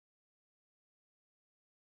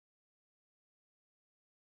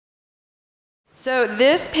So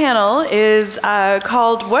this panel is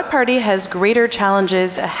called What Party Has Greater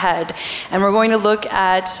Challenges Ahead? And we're going to look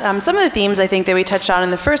at some of the themes I think that we touched on in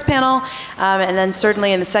the first panel, and then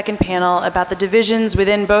certainly in the second panel about the divisions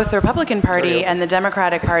within both the Republican Party and the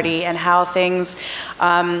Democratic Party and how things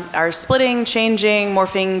are splitting, changing,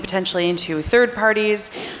 morphing potentially into third parties.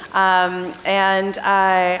 I'm going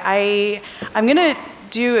to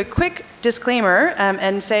do a quick disclaimer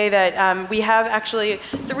and say that we have actually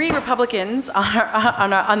 3 Republicans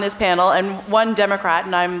on this panel and 1 Democrat,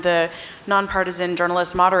 and I'm the nonpartisan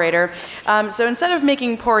journalist moderator. So instead of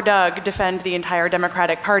making poor Doug defend the entire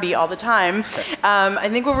Democratic Party all the time, I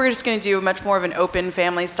think what we're just going to do much more of an open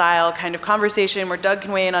family-style kind of conversation where Doug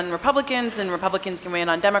can weigh in on Republicans and Republicans can weigh in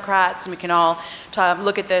on Democrats, and we can all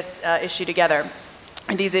look at this issue together,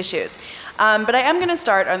 these issues. But I am going to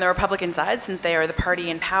start on the Republican side since they are the party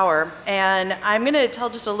in power, and I'm going to tell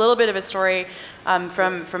just a little bit of a story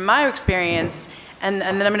from my experience, and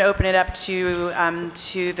then I'm going to open it up to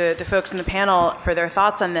the folks in the panel for their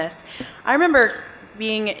thoughts on this. I remember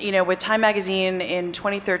being, with Time Magazine in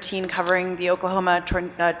 2013 covering the Oklahoma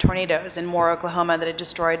tornadoes in Moore, Oklahoma that had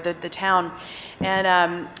destroyed the town.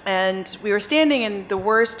 And we were standing in the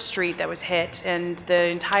worst street that was hit, and the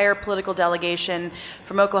entire political delegation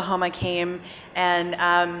from Oklahoma came, and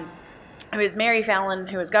it was Mary Fallin,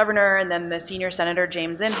 who was governor, and then the senior senator,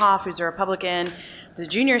 James Inhofe, who's a Republican, the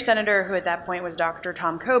junior senator, who at that point was Dr.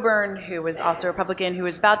 Tom Coburn, who was also a Republican, who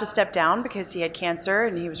was about to step down because he had cancer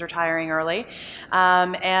and he was retiring early,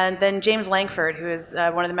 and then James Lankford, who is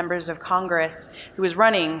one of the members of Congress who was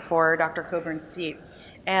running for Dr. Coburn's seat.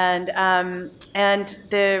 And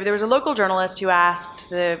there was a local journalist who asked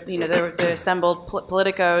the assembled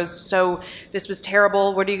politicos, so this was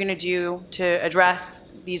terrible, what are you going to do to address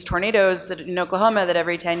these tornadoes in Oklahoma that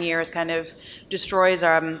every 10 years kind of destroys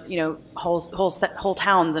whole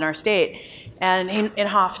towns in our state? And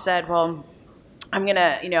Inhofe said, well, I'm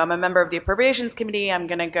a member of the Appropriations Committee. I'm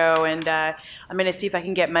gonna go and I'm gonna see if I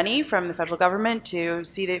can get money from the federal government to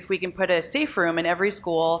see if we can put a safe room in every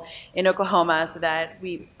school in Oklahoma so that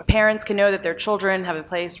parents can know that their children have a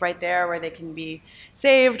place right there where they can be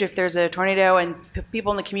saved if there's a tornado, and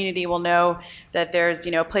people in the community will know that there's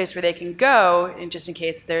a place where they can go just in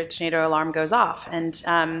case their tornado alarm goes off. And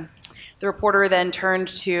the reporter then turned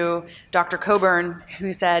to Dr. Coburn,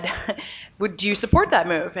 who said, would you support that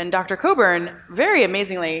move? And Dr. Coburn, very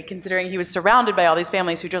amazingly, considering he was surrounded by all these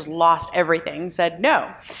families who just lost everything, said,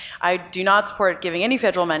 no, I do not support giving any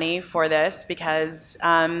federal money for this because,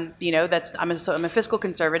 I'm a fiscal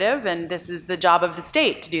conservative, and this is the job of the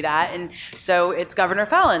state to do that. And so it's Governor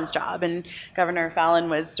Fallon's job. And Governor Fallon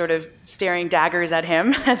was sort of staring daggers at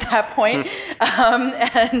him at that point.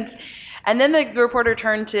 And then the reporter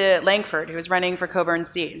turned to Lankford, who was running for Coburn's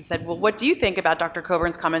seat, and said, well, what do you think about Dr.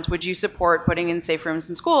 Coburn's comments? Would you support putting in safe rooms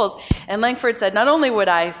in schools? And Lankford said, not only would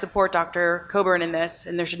I support Dr. Coburn in this,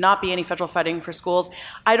 and there should not be any federal funding for schools,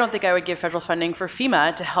 I don't think I would give federal funding for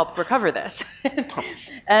FEMA to help recover this.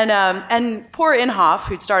 And poor Inhofe,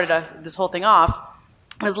 who'd started this whole thing off,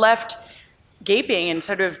 was left gaping and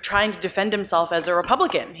sort of trying to defend himself as a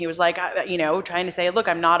Republican. He was like, trying to say, look,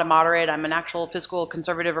 I'm not a moderate, I'm an actual fiscal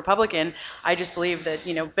conservative Republican. I just believe that,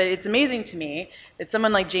 but it's amazing to me that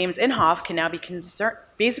someone like James Inhofe can now be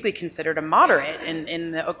basically considered a moderate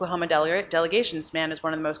in the Oklahoma delegation. This man is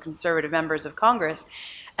one of the most conservative members of Congress.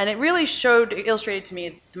 And it really illustrated to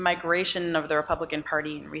me the migration of the Republican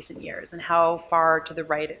Party in recent years and how far to the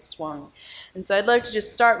right it swung. And so I'd like to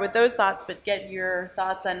just start with those thoughts, but get your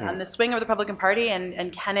thoughts on the swing of the Republican Party,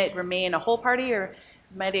 and can it remain a whole party, or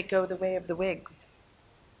might it go the way of the Whigs?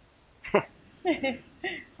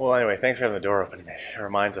 Well, anyway, thanks for having the door open. It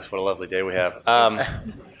reminds us what a lovely day we have.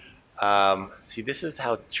 See, this is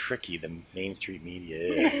how tricky the Main Street media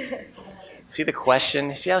is. See the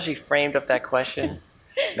question? See how she framed up that question?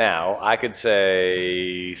 Now, I could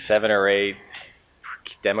say 7 or 8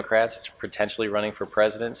 Democrats potentially running for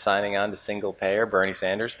president, signing on to single-payer Bernie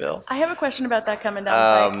Sanders bill. I have a question about that coming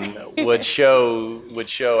down the pike. would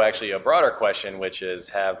show actually a broader question, which is,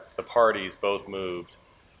 have the parties both moved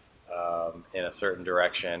in a certain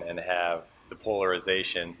direction and have the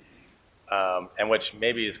polarization, and which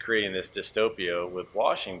maybe is creating this dystopia with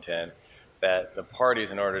Washington, that the parties,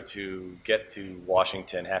 in order to get to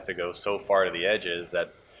Washington, have to go so far to the edges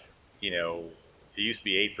that, it used to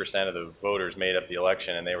be 8% of the voters made up the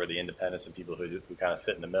election, and they were the independents and people who kind of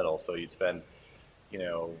sit in the middle. So you'd spend,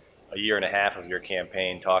 a year and a half of your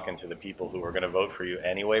campaign talking to the people who were going to vote for you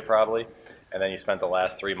anyway, probably, and then you spent the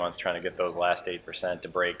last 3 months trying to get those last 8% to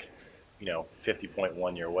break,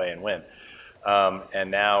 50.1 your way and win. And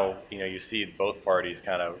now, you see both parties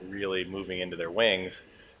kind of really moving into their wings.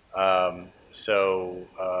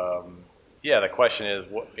 yeah, the question is,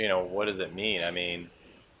 what does it mean? I mean,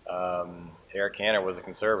 Eric Cantor was a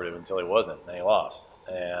conservative until he wasn't, and he lost.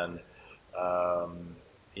 And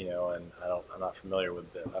and I'm not familiar with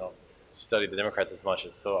I don't study the Democrats as much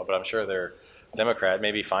but I'm sure they're Democrat.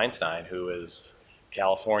 Maybe Feinstein, who is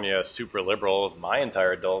California super liberal my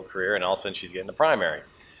entire adult career, and all of a sudden she's getting the primary.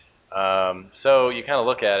 So you kind of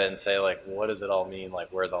look at it and say, like, what does it all mean? Like,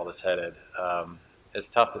 where's all this headed? It's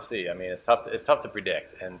tough to see. I mean, it's tough to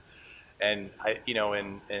predict. And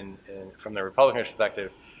from the Republican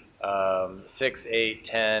perspective, 6, 8,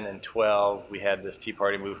 10, and 12, we had this Tea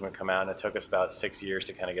Party movement come out, and it took us about 6 years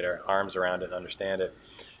to kind of get our arms around it and understand it.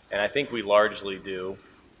 And I think we largely do.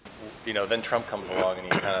 Then Trump comes along and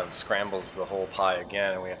he kind of scrambles the whole pie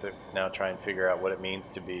again, and we have to now try and figure out what it means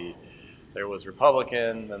to be. There was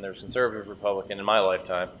Republican, then there's conservative Republican in my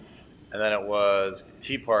lifetime, and then it was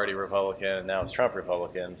Tea Party Republican, and now it's Trump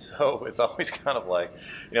Republican. So it's always kind of like,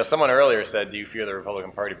 someone earlier said, do you fear the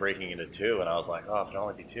Republican Party breaking into two? And I was like, oh, if it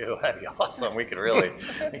only be two, that'd be awesome. We could really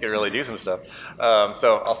do some stuff.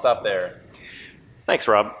 So I'll stop there. Thanks,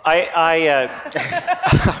 Rob.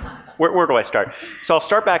 Where do I start? So I'll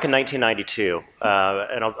start back in 1992,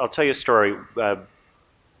 and I'll tell you a story.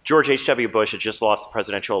 George H.W. Bush had just lost the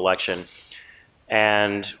presidential election,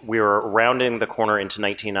 and we were rounding the corner into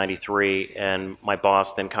 1993, and my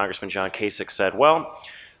boss, then Congressman John Kasich, said, well,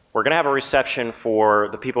 we're going to have a reception for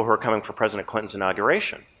the people who are coming for President Clinton's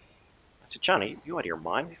inauguration. I said, Johnny, you out of your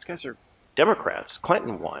mind? These guys are Democrats.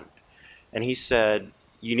 Clinton won. And he said,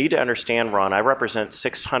 you need to understand, Ron, I represent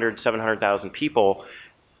 600, 700,000 people.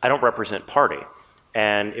 I don't represent party.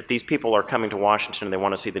 And if these people are coming to Washington and they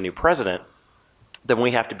want to see the new president, then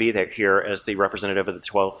we have to be there here as the representative of the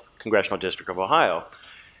 12th Congressional District of Ohio.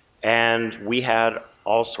 And we had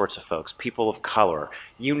all sorts of folks, people of color,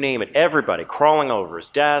 you name it, everybody crawling over his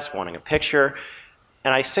desk, wanting a picture.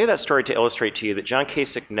 And I say that story to illustrate to you that John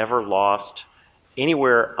Kasich never lost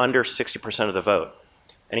anywhere under 60% of the vote.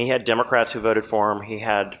 And he had Democrats who voted for him. He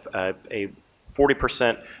had a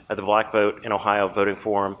 40% of the black vote in Ohio voting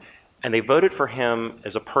for him. And they voted for him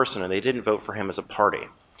as a person, and they didn't vote for him as a party.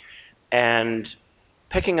 And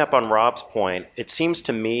picking up on Rob's point, it seems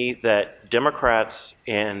to me that Democrats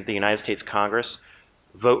in the United States Congress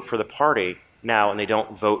vote for the party now, and they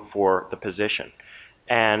don't vote for the position.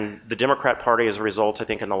 And the Democrat Party, as a result, I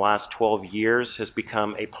think in the last 12 years, has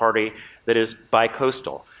become a party that is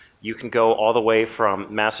bi-coastal. You can go all the way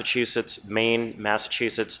from Massachusetts, Maine,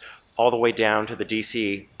 Massachusetts, all the way down to the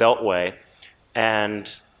DC Beltway,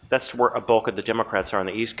 and that's where a bulk of the Democrats are on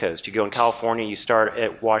the East Coast. You go in California, you start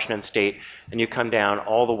at Washington State, and you come down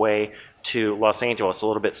all the way to Los Angeles, a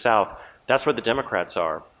little bit south. That's where the Democrats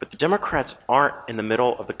are. But the Democrats aren't in the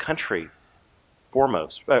middle of the country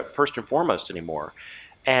first and foremost anymore.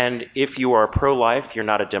 And if you are pro-life, you're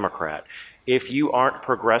not a Democrat. If you aren't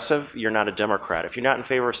progressive, you're not a Democrat. If you're not in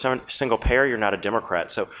favor of single payer, you're not a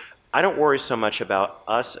Democrat. So I don't worry so much about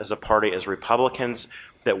us as a party, as Republicans,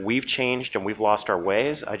 that we've changed and we've lost our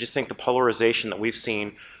ways. I just think the polarization that we've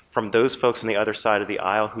seen from those folks on the other side of the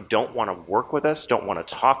aisle who don't want to work with us, don't want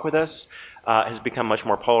to talk with us, has become much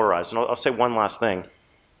more polarized. And I'll say one last thing.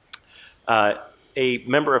 A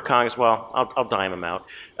member of Congress, well, I'll dime him out.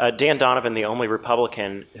 Dan Donovan, the only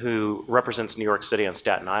Republican who represents New York City on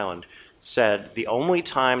Staten Island, said, the only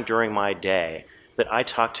time during my day that I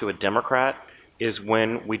talk to a Democrat is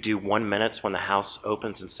when we do 1 minute when the House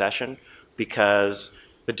opens in session, because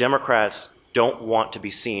the Democrats don't want to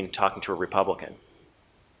be seen talking to a Republican.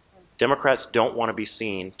 Democrats don't want to be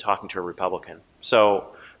seen talking to a Republican. So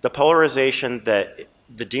the polarization, that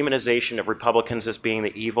the demonization of Republicans as being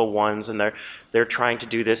the evil ones, and they're trying to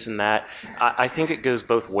do this and that, I think it goes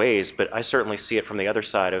both ways, but I certainly see it from the other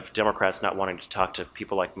side of Democrats not wanting to talk to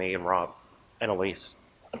people like me and Rob and Elise.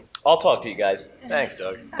 I'll talk to you guys. Thanks,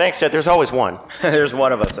 Doug. Thanks, Ted. There's always one. There's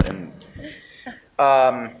one of us. And,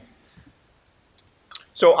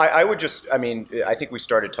 so I would just, I mean, I think we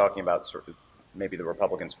started talking about sort of maybe the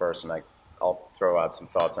Republicans first, and I'll throw out some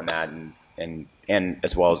thoughts on that, and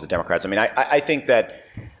as well as the Democrats. I mean, I think that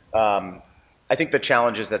I think the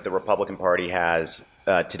challenges that the Republican Party has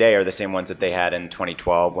today are the same ones that they had in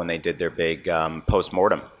 2012 when they did their big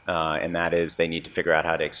post-mortem, and that is they need to figure out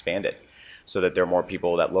how to expand it so that there are more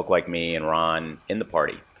people that look like me and Ron in the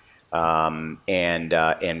party,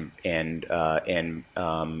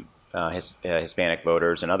 Hispanic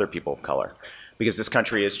voters and other people of color, because this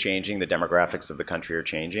country is changing, the demographics of the country are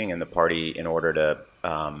changing, and the party, in order to,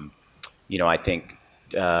 I think,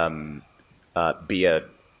 be a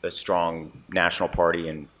strong national party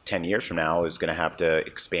in 10 years from now, is going to have to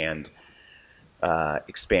expand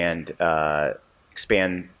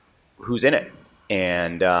who's in it,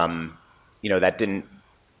 and that didn't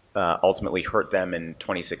ultimately hurt them in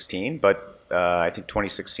 2016, but I think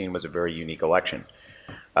 2016 was a very unique election.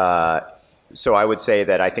 So I would say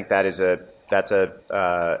that I think that's a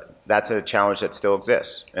challenge that still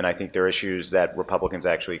exists, and I think there are issues that Republicans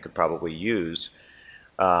actually could probably use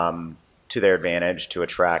to their advantage to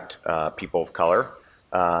attract people of color,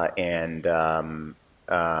 but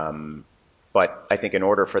I think in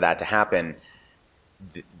order for that to happen,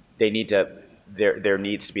 there needs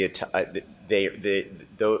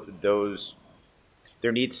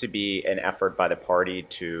to be an effort by the party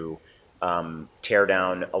to tear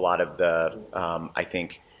down a lot of the, I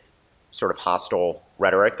think, sort of hostile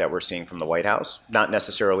rhetoric that we're seeing from the White House, not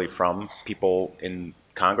necessarily from people in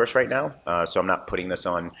Congress right now. So I'm not putting this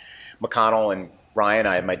on McConnell and Ryan.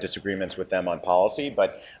 I have my disagreements with them on policy,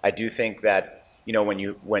 but I do think that when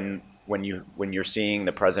you're seeing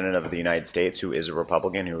the president of the United States, who is a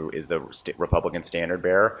Republican, who is a Republican standard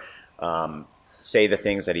bearer, say the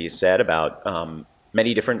things that he said about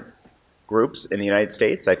many different groups in the United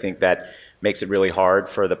States, I think that makes it really hard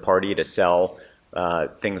for the party to sell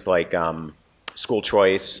things like school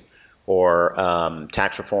choice or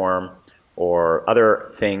tax reform or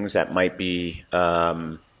other things that might be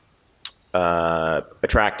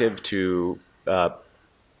attractive to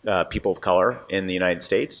people of color in the United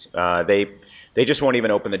States. They just won't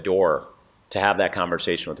even open the door to have that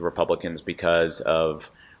conversation with the Republicans because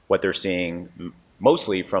of what they're seeing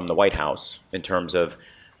mostly from the White House in terms of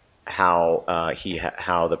how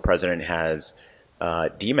the president has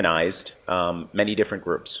demonized many different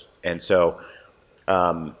groups. And so,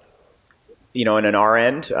 and on our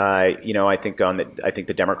end, I think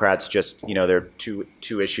the Democrats just, there are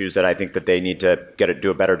two issues that I think that they need to do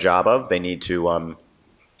a better job of. They need to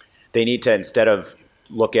instead of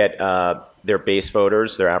look at their base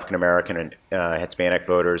voters, their African American and Hispanic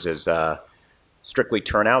voters as strictly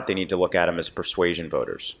turnout, they need to look at them as persuasion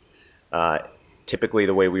voters. Typically,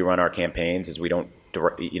 the way we run our campaigns is we don't,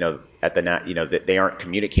 they aren't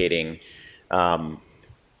communicating. They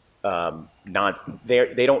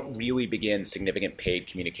don't really begin significant paid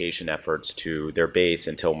communication efforts to their base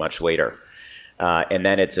until much later, and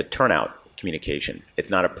then it's a turnout communication. It's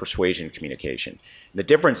not a persuasion communication. The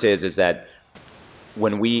difference is that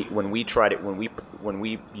when we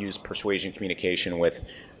use persuasion communication with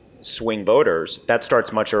swing voters, that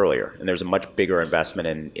starts much earlier, and there's a much bigger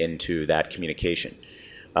investment into that communication.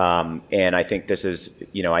 And I think this is,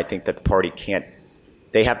 I think that the party can't.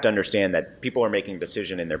 They have to understand that people are making a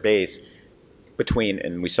decision in their base between,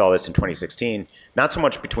 and we saw this in 2016, not so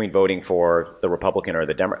much between voting for the Republican or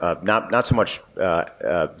the not so much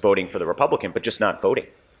voting for the Republican, but just not voting.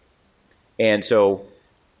 And so,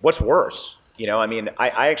 what's worse?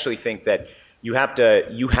 I actually think that you have to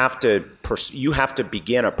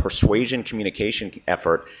begin a persuasion communication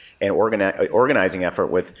effort and organizing effort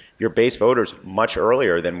with your base voters much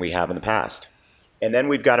earlier than we have in the past. And then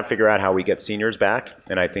we've got to figure out how we get seniors back.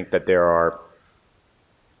 And I think that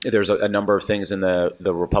there's a number of things in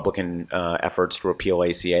the Republican efforts to repeal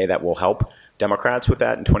ACA that will help Democrats with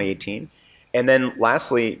that in 2018. And then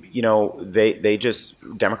lastly,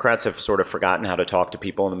 Democrats have sort of forgotten how to talk to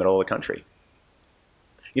people in the middle of the country.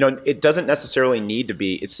 It doesn't necessarily need to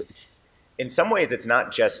be, in some ways, it's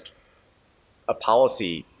not just a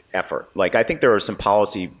policy effort. Like, I think there are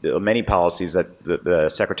many policies that the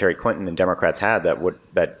Secretary Clinton and Democrats had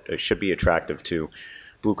that should be attractive to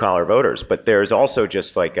blue collar voters. But there's also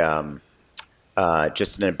just like,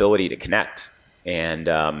 just an ability to connect and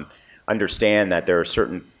understand that there are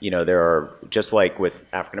certain, there are, just like with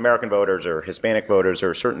African American voters or Hispanic voters, there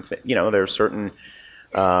are certain, there are certain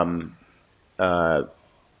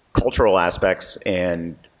cultural aspects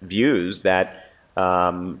and views that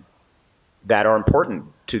that are important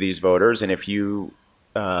to these voters, and if you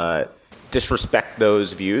disrespect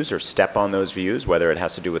those views or step on those views, whether it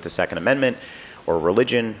has to do with the Second Amendment or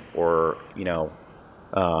religion or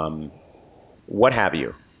what have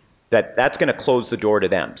you, that's going to close the door to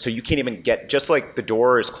them. So you can't even get, just like the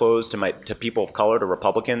door is closed to people of color, to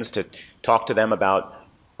Republicans, to talk to them about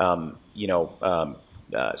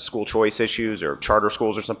school choice issues or charter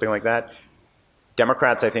schools or something like that.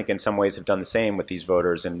 Democrats, I think, in some ways have done the same with these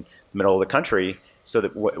voters in the middle of the country, so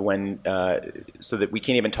that so that we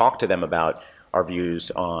can't even talk to them about our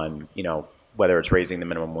views on, whether it's raising the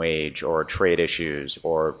minimum wage or trade issues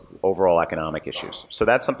or overall economic issues. So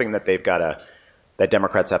that's something that that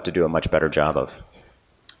Democrats have to do a much better job of.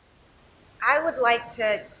 I would like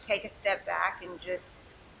to take a step back and just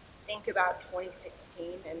think about 2016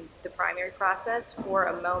 and the primary process for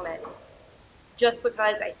a moment, just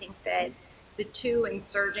because I think that the two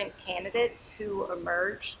insurgent candidates who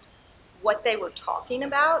emerged what they were talking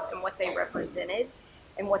about and what they represented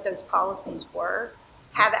and what those policies were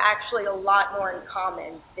have actually a lot more in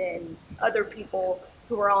common than other people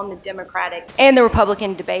who are on the Democratic and the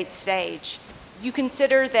Republican debate stage. You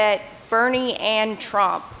consider that Bernie and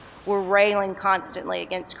Trump were railing constantly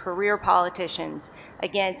against career politicians,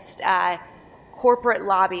 against corporate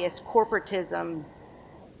lobbyists, corporatism.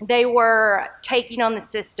 They were taking on the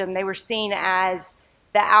system. They were seen as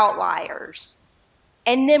the outliers.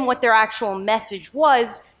 And then what their actual message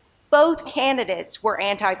was, both candidates were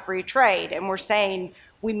anti-free trade and were saying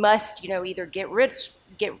we must, either get rid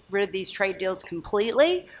of these trade deals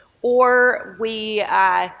completely, or we,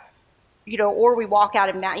 or we walk out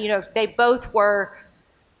of now. They both were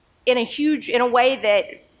in a way that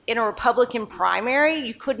in a Republican primary,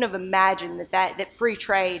 you couldn't have imagined that free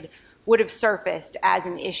trade would have surfaced as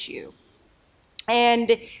an issue.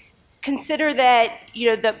 And consider that,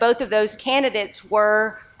 that both of those candidates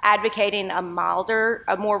were advocating a milder,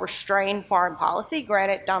 a more restrained foreign policy.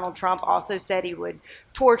 Granted, Donald Trump also said he would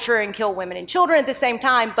torture and kill women and children at the same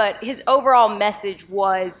time, but his overall message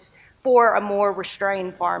was for a more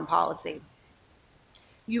restrained foreign policy.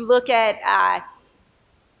 You look at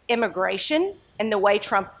immigration and the way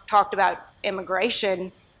Trump talked about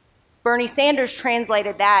immigration, Bernie Sanders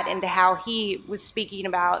translated that into how he was speaking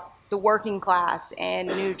about the working class and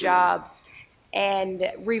new jobs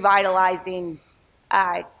and revitalizing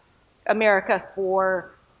America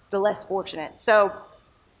for the less fortunate. So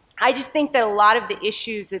I just think that a lot of the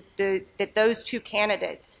issues that those two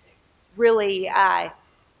candidates really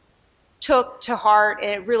took to heart, and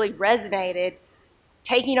it really resonated,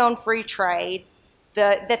 taking on free trade,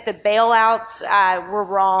 that the bailouts were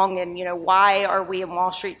wrong, and why are we in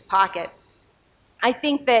Wall Street's pocket? I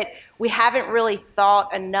think that we haven't really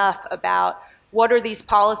thought enough about what are these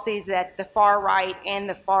policies that the far right and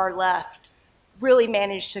the far left really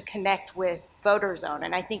managed to connect with voters on.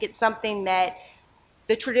 And I think it's something that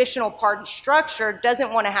the traditional party structure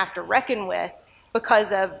doesn't want to have to reckon with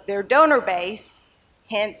because of their donor base,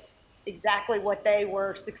 hence exactly what they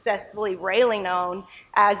were successfully railing on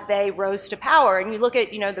as they rose to power. And you look at,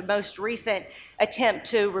 the most recent attempt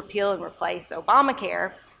to repeal and replace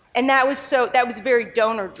Obamacare, and that was very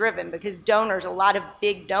donor driven because a lot of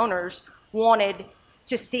big donors wanted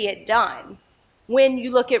to see it done. When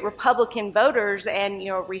you look at Republican voters, and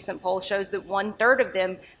a recent poll shows that 1/3 of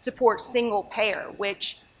them support single payer,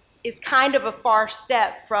 which is kind of a far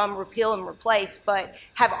step from repeal and replace, but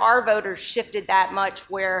have our voters shifted that much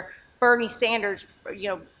where Bernie Sanders,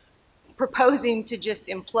 proposing to just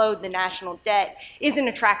implode the national debt is an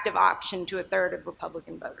attractive option to 1/3 of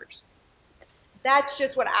Republican voters. That's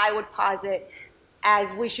just what I would posit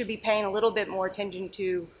as we should be paying a little bit more attention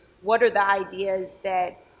to what are the ideas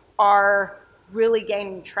that are really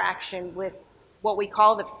gaining traction with what we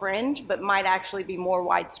call the fringe, but might actually be more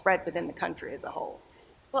widespread within the country as a whole.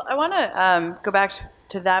 Well, I want to go back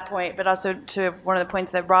to that point, but also to one of the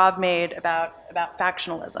points that Rob made about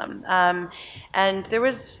factionalism. And there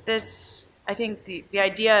was this, I think the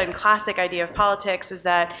idea and classic idea of politics is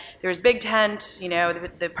that there's big tent,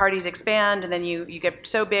 the parties expand, and then you get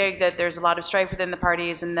so big that there's a lot of strife within the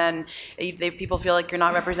parties, and then people feel like you're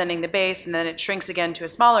not representing the base, and then it shrinks again to a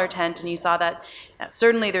smaller tent. And you saw that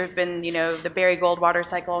certainly there's been, the Barry Goldwater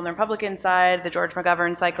cycle on the Republican side, the George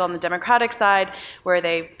McGovern cycle on the Democratic side, where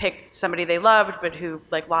they picked somebody they loved but who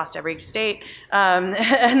lost every state, and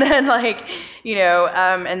then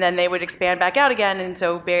and then they would expand back out again. And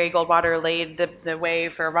so Barry Goldwater laid the way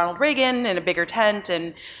for Ronald Reagan in a bigger tent,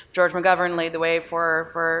 and George McGovern laid the way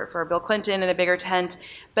for Bill Clinton in a bigger tent.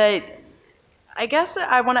 But I guess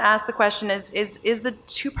I want to ask the question, is the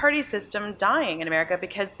two-party system dying in America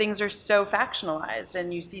because things are so factionalized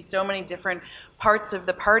and you see so many different parts of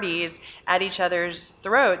the parties at each other's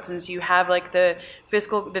throats? And so you have the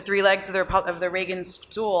three legs of the Reagan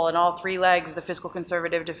stool, and all three legs, the fiscal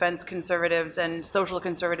conservative, defense conservatives, and social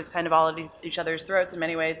conservatives, kind of all at each other's throats in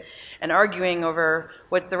many ways, and arguing over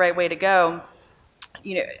what's the right way to go.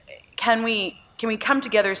 Can we come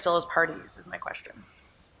together still as parties, is my question.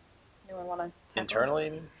 Anyone want to? Internally,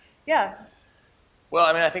 you mean? Yeah. Well,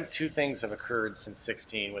 I think two things have occurred since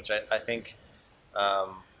 16, which I think,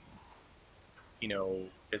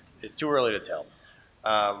 it's too early to tell.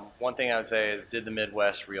 One thing I would say is, did the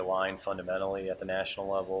Midwest realign fundamentally at the national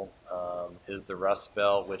level? Is the Rust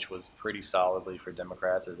Belt, which was pretty solidly for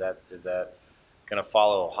Democrats, is that going to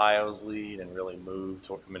follow Ohio's lead and really move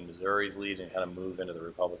toward Missouri's lead and kind of move into the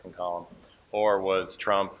Republican column? Or was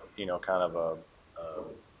Trump, kind of a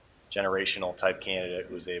generational type candidate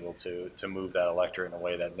who was able to move that electorate in a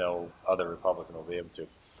way that no other Republican will be able to?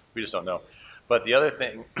 We just don't know. But the other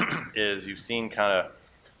thing is, you've seen kind of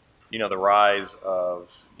the rise of,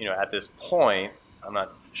 at this point, I'm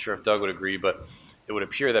not sure if Doug would agree, but it would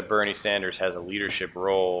appear that Bernie Sanders has a leadership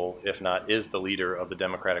role, if not is the leader of the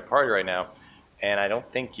Democratic Party right now. And I don't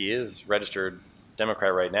think he is registered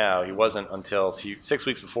Democrat right now. He wasn't until 6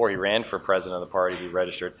 weeks before he ran for president of the party, he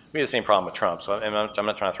registered. We had the same problem with Trump, so I'm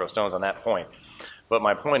not trying to throw stones on that point. But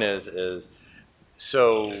my point is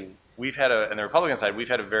so we've had on the Republican side, we've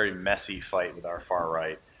had a very messy fight with our far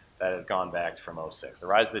right that has gone back from '06. The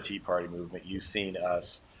rise of the Tea Party movement, you've seen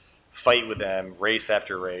us fight with them race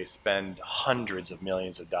after race, spend hundreds of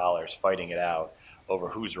millions of dollars fighting it out over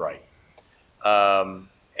who's right.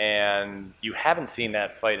 And you haven't seen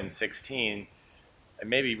that fight in 16, and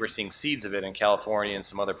maybe we're seeing seeds of it in California and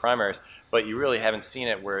some other primaries, but you really haven't seen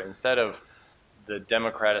it where instead of the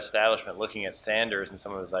Democrat establishment looking at Sanders and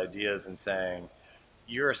some of his ideas and saying,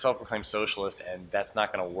 you're a self-proclaimed socialist and that's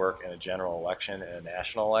not going to work in a general election, in a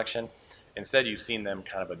national election, instead you've seen them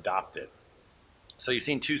kind of adopt it. So you've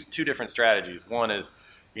seen two different strategies. One is,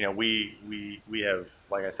 we have,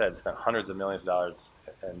 like I said, spent hundreds of millions of dollars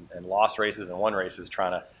and lost races and won races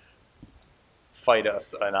trying to fight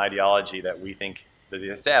us an ideology that we think that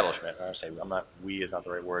the establishment, we is not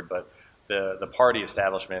the right word, but the party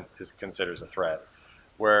establishment considers a threat.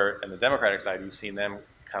 Where in the Democratic side, you've seen them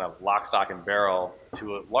kind of lock, stock, and barrel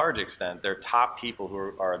to a large extent. Their top people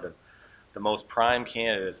who are the most prime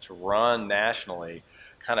candidates to run nationally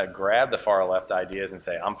kind of grab the far left ideas and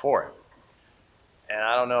say, I'm for it. And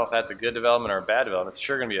I don't know if that's a good development or a bad development. It's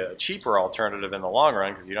sure going to be a cheaper alternative in the long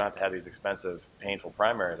run because you don't have to have these expensive, painful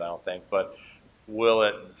primaries, I don't think. But will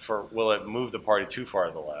it move the party too far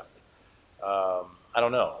to the left? I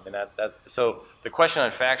don't know. I mean, that's so. The question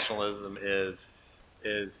on factionalism is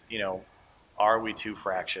are we too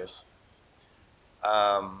fractious?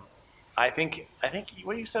 I think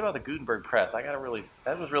what you said about the Gutenberg press,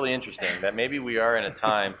 that was really interesting. That maybe we are in a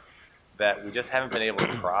time that we just haven't been able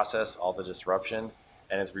to process all the disruption,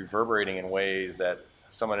 and it's reverberating in ways that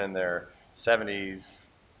someone in their 70s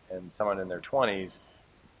and someone in their 20s,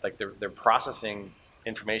 like they're processing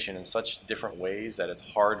information in such different ways that it's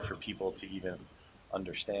hard for people to even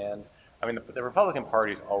understand. I mean, the Republican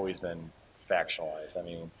Party's always been factionalized. I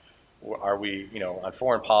mean, are we, on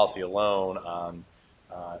foreign policy alone, on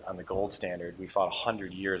the gold standard, we fought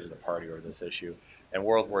 100 years as a party over this issue. And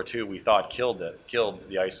World War II, we thought killed the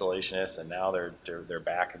isolationists, and now they're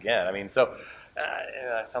back again. I mean, so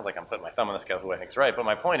it sounds like I'm putting my thumb on the scale who I think's right. But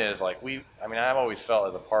my point is, like, I've always felt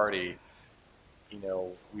as a party,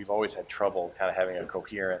 we've always had trouble kind of having a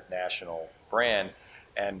coherent national brand,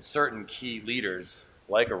 and certain key leaders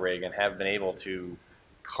like a Reagan have been able to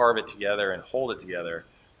carve it together and hold it together.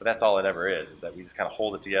 But that's all it ever is that we just kind of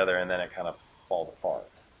hold it together and then it kind of falls apart.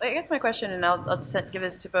 I guess my question, and I'll just give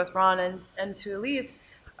this to both Ron and to Elise,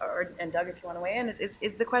 and Doug if you want to weigh in,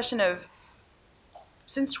 is the question of,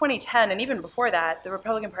 since 2010 and even before that, the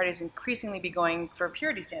Republican Party has increasingly been going for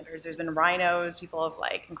purity standards. There's been rhinos, people have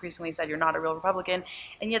increasingly said you're not a real Republican,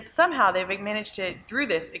 and yet somehow they've managed to, through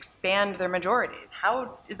this, expand their majorities.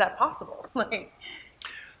 How is that possible?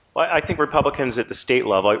 Well, I think Republicans at the state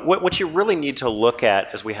level, what you really need to look at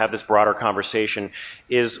as we have this broader conversation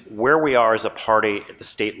is where we are as a party at the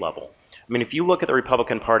state level. I mean, if you look at the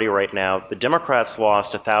Republican Party right now, the Democrats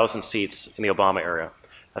lost 1,000 seats in the Obama era,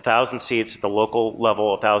 1,000 seats at the local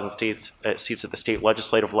level, 1,000 seats at the state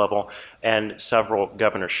legislative level, and several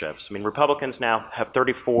governorships. I mean, Republicans now have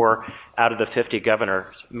 34 out of the 50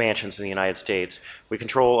 governor mansions in the United States. We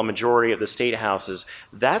control a majority of the state houses.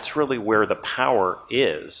 That's really where the power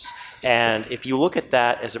is. And if you look at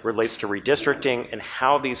that as it relates to redistricting and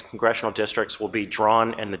how these congressional districts will be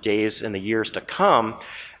drawn in the days and the years to come,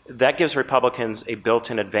 that gives Republicans a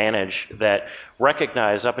built-in advantage that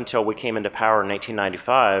recognized up until we came into power in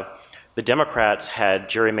 1995, the Democrats had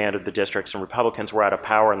gerrymandered the districts and Republicans were out of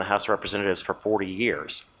power in the House of Representatives for 40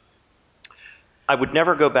 years. I would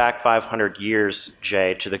never go back 500 years,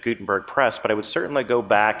 Jay, to the Gutenberg press, but I would certainly go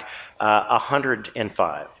back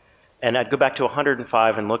 105. And I'd go back to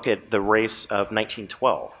 105 and look at the race of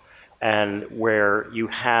 1912, and where you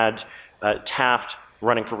had Taft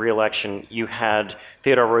running for re-election, you had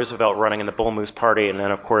Theodore Roosevelt running in the Bull Moose Party, and then,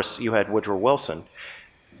 of course, you had Woodrow Wilson.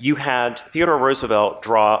 You had Theodore Roosevelt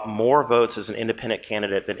draw more votes as an independent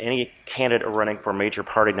candidate than any candidate running for a major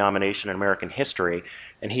party nomination in American history,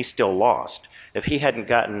 and he still lost. If he hadn't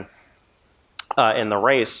gotten in the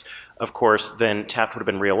race, of course, then Taft would have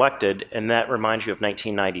been re-elected, and that reminds you of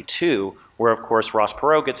 1992, where, of course, Ross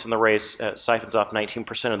Perot gets in the race, siphons off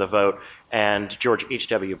 19% of the vote, and George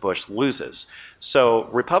H.W. Bush loses. So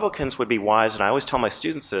Republicans would be wise, and I always tell my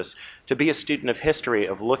students this, to be a student of history,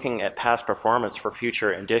 of looking at past performance for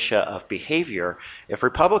future indicia of behavior. If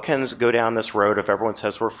Republicans go down this road of everyone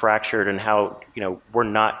says we're fractured and how we're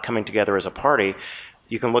not coming together as a party,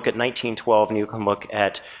 you can look at 1912 and you can look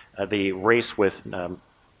at the race with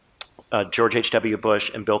George H.W.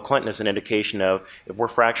 Bush and Bill Clinton as an indication of if we're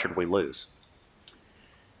fractured, we lose.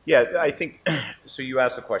 Yeah, I think, so you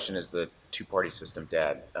asked the question, is the two-party system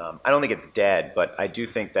dead? I don't think it's dead, but I do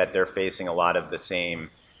think that they're facing a lot of the same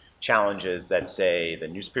challenges that, say, the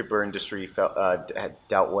newspaper industry had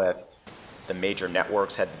dealt with, the major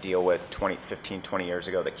networks had to deal with 15, 20 years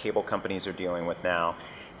ago, the cable companies are dealing with now.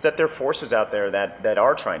 Is that there are forces out there that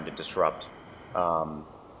are trying to disrupt the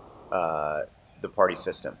party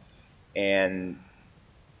system. And,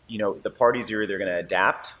 the parties are either going to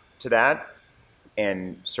adapt to that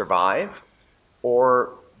and survive,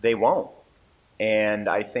 or they won't. And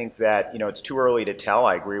I think that, it's too early to tell.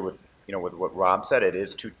 I agree with, with what Rob said. It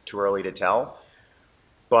is too early to tell.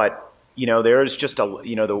 But, there's just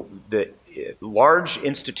the large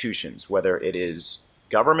institutions, whether it is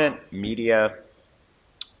government, media,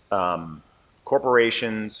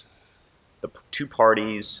 corporations, the two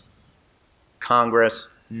parties,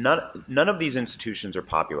 Congress, none of these institutions are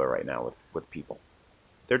popular right now with people.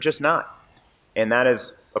 They're just not. And that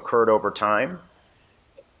has occurred over time.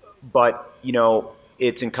 But,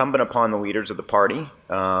 it's incumbent upon the leaders of the party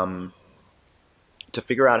to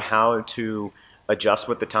figure out how to adjust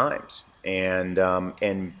with the times and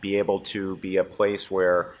be able to be a place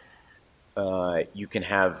where you can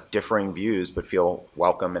have differing views but feel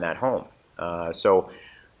welcome and at home.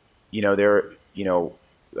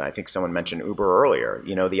 I think someone mentioned Uber earlier.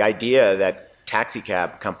 The idea that taxi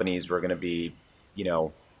cab companies were going to be,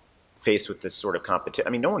 faced with this sort of competition. I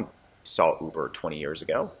mean, no one saw Uber 20 years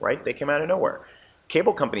ago, right? They came out of nowhere.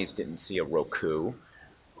 Cable companies didn't see a Roku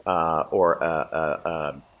or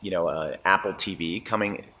a Apple TV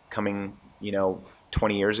coming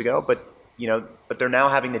 20 years ago, but they're now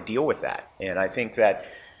having to deal with that. And I think that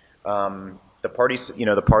the parties are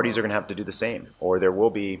going to have to do the same, or there will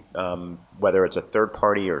be, whether it's a third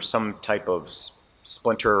party or some type of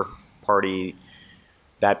splinter party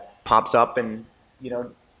that pops up and,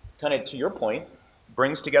 kind of to your point,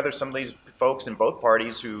 brings together some of these folks in both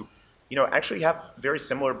parties who, actually have very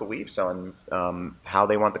similar beliefs on how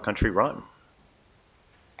they want the country run.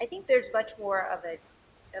 I think there's much more of an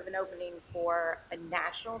opening for a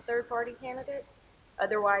national third-party candidate.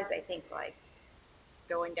 Otherwise, I think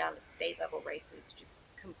going down to state level races just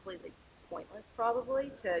completely pointless,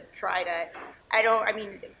 probably, to try to.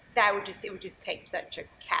 It would just take such a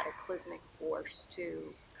cataclysmic force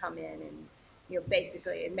to come in and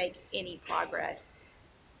basically and make any progress.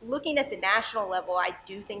 Looking at the national level, I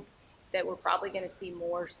do think that we're probably going to see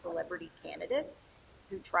more celebrity candidates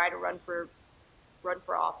who try to run for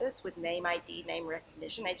office with name ID, name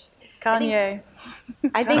recognition. Kanye.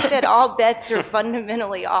 I think that all bets are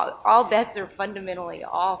fundamentally off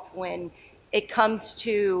when it comes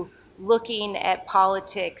to looking at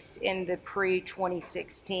politics in the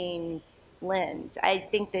pre-2016 lens. I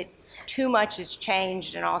think that too much has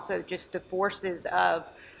changed, and also just the forces of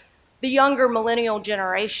the younger millennial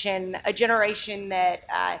generation, a generation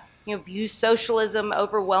that views socialism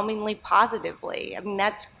overwhelmingly positively. I mean,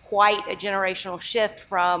 that's quite a generational shift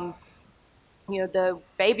from the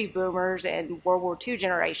baby boomers and World War II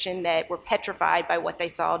generation that were petrified by what they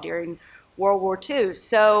saw during World War II.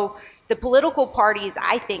 So the political parties,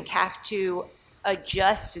 I think, have to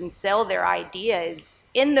adjust and sell their ideas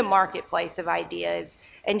in the marketplace of ideas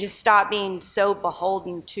and just stop being so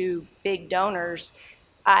beholden to big donors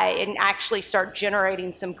and actually start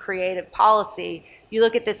generating some creative policy. You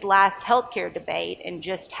look at this last healthcare debate and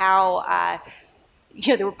just how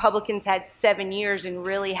the Republicans had 7 years and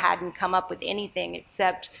really hadn't come up with anything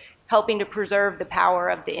except helping to preserve the power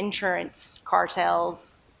of the insurance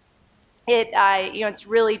cartels. It's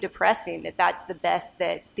really depressing that that's the best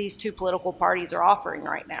that these two political parties are offering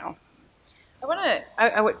right now.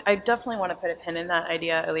 I definitely want to put a pin in that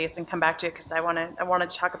idea, Elise, and come back to it because I want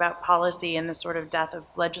to talk about policy and the sort of death of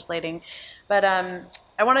legislating. But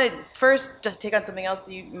I want to first take on something else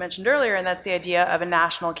that you mentioned earlier, and that's the idea of a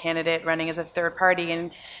national candidate running as a third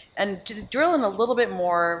party. And to drill in a little bit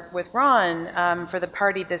more with Ron for the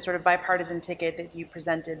party, the sort of bipartisan ticket that you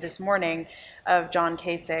presented this morning of John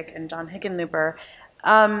Kasich and John Hickenlooper.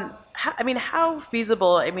 How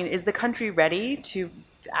feasible? Is the country ready to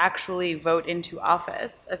actually vote into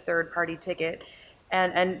office a third party ticket?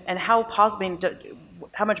 And how possible?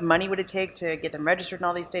 How much money would it take to get them registered in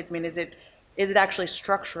all these states? Is it Is it actually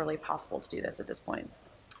structurally possible to do this at this point?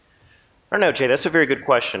 I don't know, Jay, that's a very good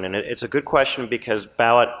question. And it's a good question because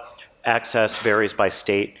ballot access varies by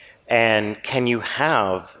state. And can you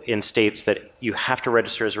have, in states that you have to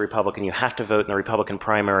register as a Republican, you have to vote in the Republican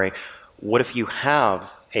primary, what if you have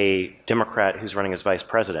a Democrat who's running as vice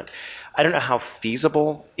president? I don't know how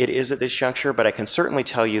feasible it is at this juncture, but I can certainly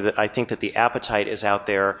tell you that I think that the appetite is out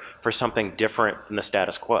there for something different than the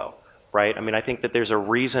status quo, right? I mean, I think that there's a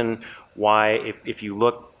reason why, if you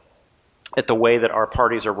look at the way that our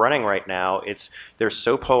parties are running right now, they're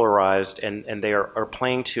so polarized, and they are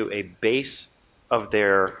playing to a base of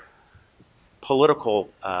their political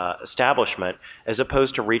establishment as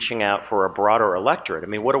opposed to reaching out for a broader electorate. I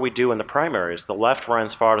mean, what do we do in the primaries? The left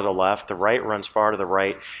runs far to the left, the right runs far to the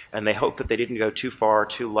right, and they hope that they didn't go too far,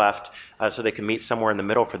 too left, so they can meet somewhere in the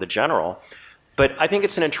middle for the general. But I think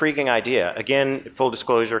it's an intriguing idea. Again, full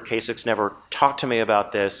disclosure, Kasich's never talked to me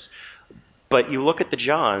about this, but you look at the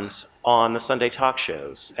Johns on the Sunday talk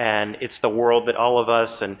shows, and it's the world that all of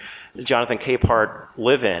us and Jonathan Capehart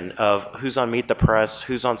live in, of who's on Meet the Press,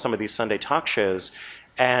 who's on some of these Sunday talk shows.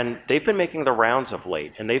 And they've been making the rounds of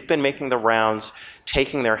late, and they've been making the rounds,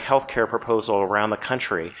 taking their health care proposal around the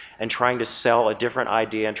country and trying to sell a different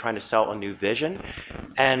idea and trying to sell a new vision.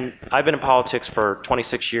 And I've been in politics for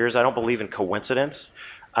 26 years. I don't believe in coincidence.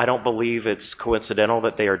 I don't believe it's coincidental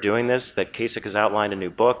that they are doing this, that Kasich has outlined a new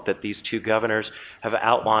book, that these two governors have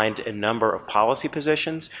outlined a number of policy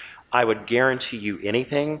positions. I would guarantee you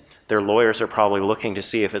anything, their lawyers are probably looking to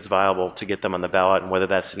see if it's viable to get them on the ballot and whether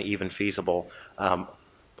that's an even feasible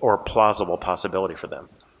or plausible possibility for them.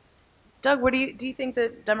 Doug, do you think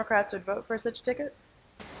that Democrats would vote for such a ticket?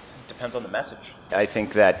 Depends on the message. I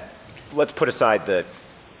think that, let's put aside the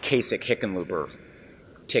Kasich-Hickenlooper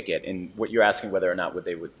ticket, and what you're asking whether or not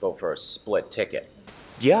they would vote for a split ticket.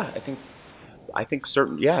 Yeah, I think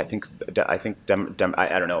certain. Yeah, I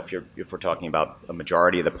don't know if we're talking about a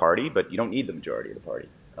majority of the party, but you don't need the majority of the party.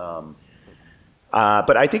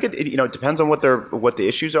 But I think it depends on what the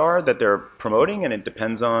issues are that they're promoting, and it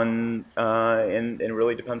depends on and it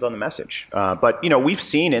really depends on the message. But we've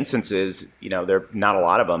seen instances. There are not a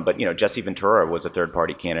lot of them, but Jesse Ventura was a third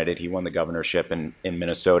party candidate. He won the governorship in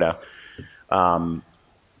Minnesota.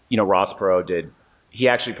 Ross Perot did. He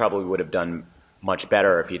actually probably would have done much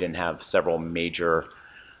better if he didn't have several major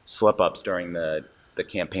slip-ups during the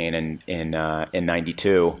campaign in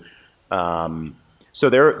 '92. So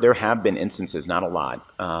there have been instances, not a lot,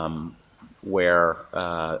 where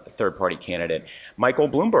a third-party candidate, Michael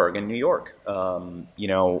Bloomberg in New York,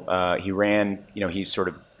 he ran.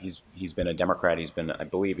 He's been a Democrat. I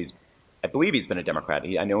believe he's been a Democrat.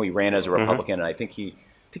 I know he ran as a Republican, and I think he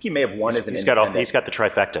may have won as an independent. He's got the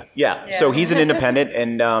trifecta. Yeah. So he's an independent,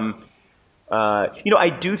 and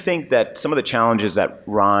I do think that some of the challenges that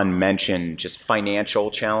Ron mentioned, just financial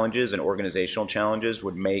challenges and organizational challenges,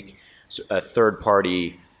 would make a third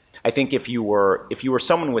party. I think if you were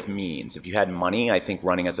someone with means, if you had money, I think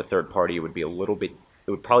running as a third party would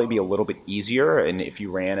probably be a little bit easier. And if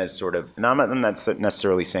you ran as sort of, and I'm not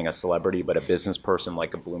necessarily saying a celebrity, but a business person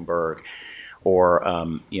like a Bloomberg, or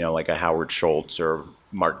like a Howard Schultz or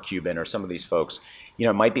Mark Cuban or some of these folks,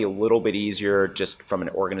 it might be a little bit easier just from an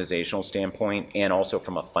organizational standpoint and also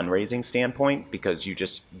from a fundraising standpoint, because you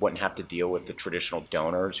just wouldn't have to deal with the traditional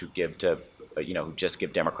donors who give to, who just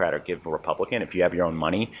give Democrat or give Republican. If you have your own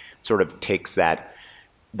money, it sort of takes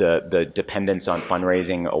the dependence on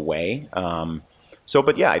fundraising away.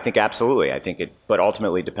 But yeah, I think absolutely. But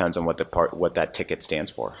ultimately depends on what that ticket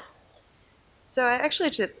stands for. So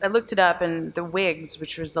I looked it up, and the Whigs,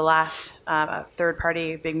 which was the last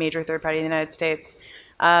big major third party in the United States,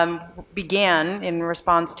 began in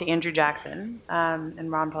response to Andrew Jackson, and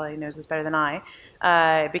Ron probably knows this better than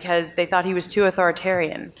I, because they thought he was too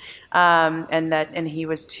authoritarian, and he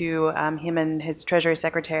was too, him and his Treasury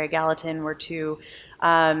Secretary Gallatin were too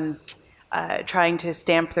trying to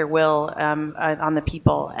stamp their will on the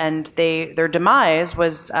people, and their demise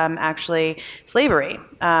was actually slavery.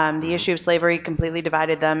 The issue of slavery completely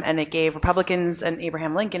divided them, and it gave Republicans, and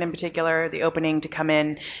Abraham Lincoln in particular, the opening to come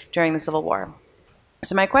in during the Civil War.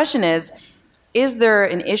 So my question is there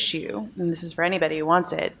an issue, and this is for anybody who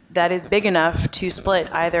wants it, that is big enough to split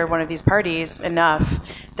either one of these parties enough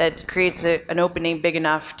that creates an opening big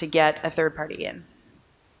enough to get a third party in?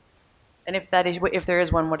 And if there is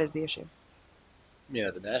one, what is the issue?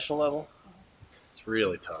 At the national level, it's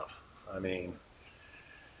really tough. I mean,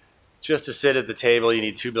 just to sit at the table, you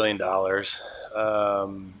need $2 billion.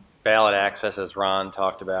 Ballot access, as Ron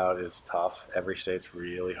talked about, is tough. Every state's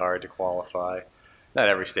really hard to qualify. Not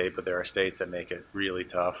every state, but there are states that make it really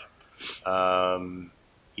tough.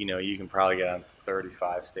 you can probably get on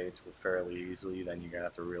 35 states fairly easily. Then you're gonna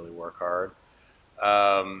have to really work hard.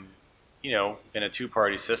 In a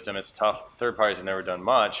two-party system, it's tough. Third parties have never done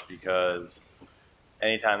much because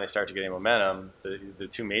anytime they start to get any momentum, the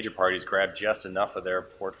two major parties grab just enough of their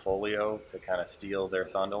portfolio to kind of steal their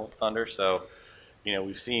thunder. So,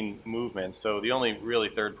 we've seen movements. So the only really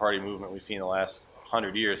third-party movement we've seen in the last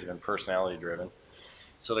 100 years have been personality-driven.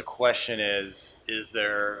 So the question is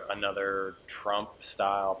there another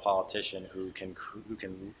Trump-style politician who can,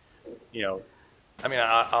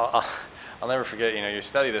 I'll never forget, you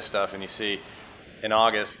study this stuff and you see in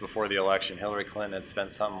August before the election, Hillary Clinton had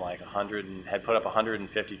spent something like had put up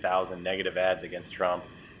 150,000 negative ads against Trump.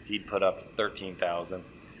 He'd put up 13,000.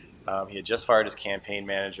 He had just fired his campaign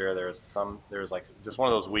manager. There was like just one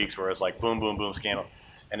of those weeks where it was like boom, boom, boom, scandal,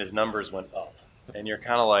 and his numbers went up. And you're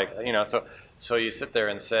kind of like, so you sit there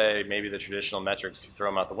and say maybe the traditional metrics, you throw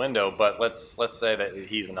them out the window, but let's say that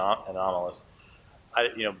he's anomalous.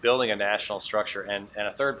 Building a national structure and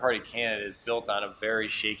a third-party candidate is built on a very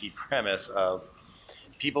shaky premise of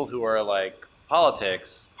people who are like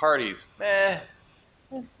politics, parties,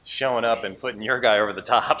 showing up and putting your guy over the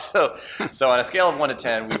top. So on a scale of 1 to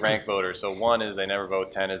 10, we rank voters. So 1 is they never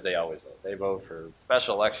vote, 10 is they always vote. They vote for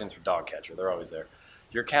special elections, for dog catcher. They're always there.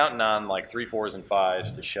 You're counting on like 3, 4s, and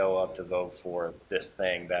 5s to show up to vote for this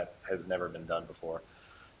thing that has never been done before.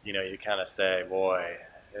 You kind of say, boy,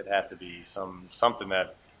 it'd have to be something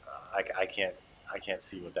that I can't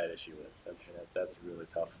see what that issue is. That's really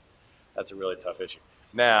tough. That's a really tough issue.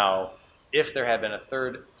 Now, if there had been a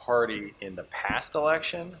third party in the past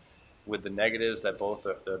election with the negatives that both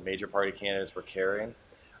the major party candidates were carrying,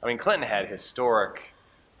 Clinton had historic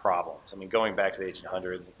problems. Going back to the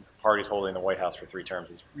 1800s, parties holding the White House for 3 terms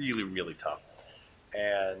is really, really tough.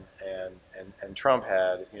 And Trump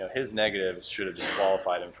had, his negatives should have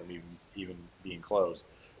disqualified him from even being close.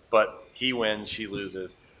 But he wins, she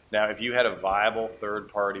loses. Now, if you had a viable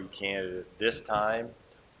third-party candidate this time,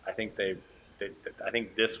 I think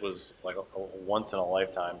this was like a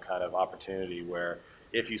once-in-a-lifetime kind of opportunity where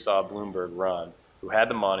if you saw Bloomberg run, who had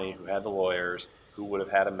the money, who had the lawyers, who would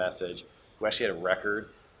have had a message, who actually had a record.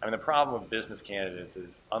 The problem with business candidates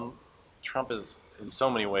is Trump is in so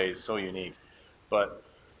many ways so unique, but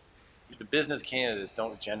the business candidates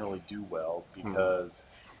don't generally do well because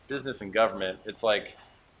business and government, it's like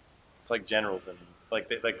generals and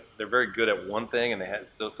they're very good at one thing, and a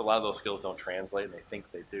lot of those skills don't translate, and they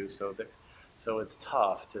think they do. So it's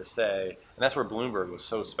tough to say, and that's where Bloomberg was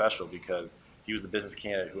so special because he was the business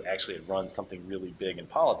candidate who actually had run something really big in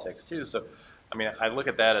politics too. So, I look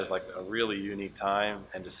at that as like a really unique time,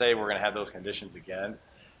 and to say we're going to have those conditions again,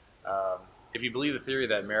 if you believe the theory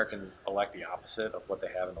that Americans elect the opposite of what they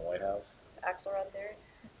have in the White House, Axelrod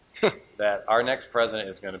theory, that our next president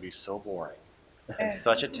is going to be so boring and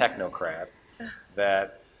such a technocrat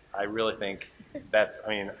that I really think that's,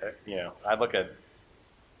 I'd look at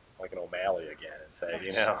like an O'Malley again and say,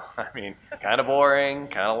 kind of boring,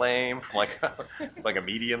 kind of lame, from like a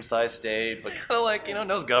medium-sized state, but kind of like,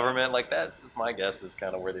 knows government, like that. My guess is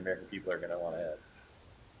kind of where the American people are going to want to head.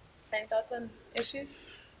 Any thoughts on issues?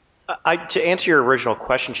 To answer your original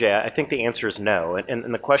question, Jay, I think the answer is no.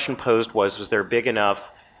 And the question posed was there a big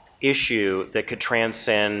enough issue that could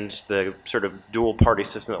transcend the sort of dual party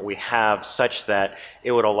system that we have such that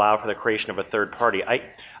it would allow for the creation of a third party?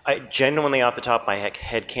 I genuinely, off the top of my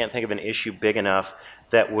head, can't think of an issue big enough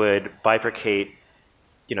that would bifurcate,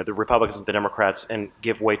 the Republicans and the Democrats and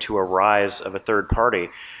give way to a rise of a third party.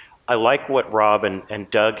 I like what Rob and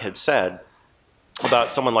Doug had said about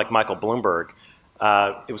someone like Michael Bloomberg.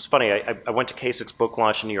 It was funny, I went to Kasich's book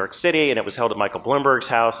launch in New York City, and it was held at Michael Bloomberg's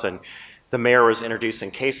house, and the mayor was introducing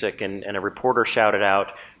Kasich, and a reporter shouted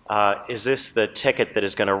out, is this the ticket that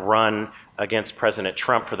is going to run against President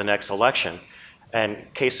Trump for the next election?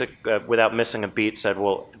 And Kasich, without missing a beat, said,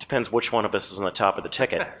 well, it depends which one of us is on the top of the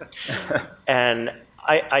ticket. And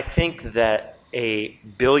I think that a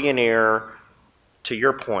billionaire, to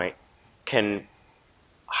your point, can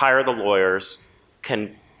hire the lawyers,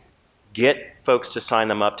 can get folks to sign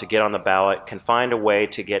them up to get on the ballot, can find a way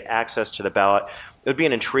to get access to the ballot. It would be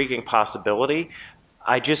an intriguing possibility.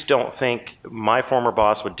 I just don't think my former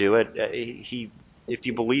boss would do it. If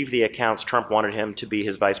you believe the accounts, Trump wanted him to be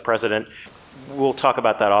his vice president. We'll talk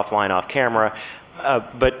about that offline, off camera.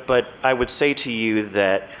 But I would say to you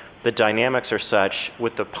that the dynamics are such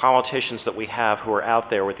with the politicians that we have who are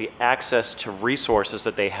out there with the access to resources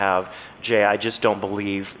that they have, Jay, I just don't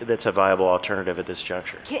believe that's a viable alternative at this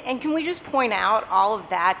juncture. Can we just point out all of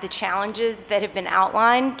that, the challenges that have been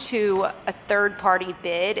outlined to a third-party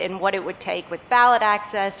bid and what it would take with ballot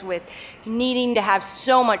access, with needing to have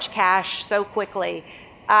so much cash so quickly?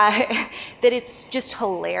 that it's just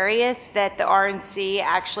hilarious that the RNC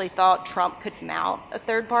actually thought Trump could mount a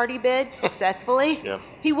third-party bid successfully. Yeah.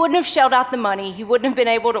 He wouldn't have shelled out the money. He wouldn't have been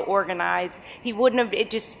able to organize. He wouldn't have. It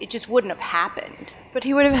just wouldn't have happened. But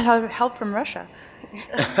he would have had help from Russia.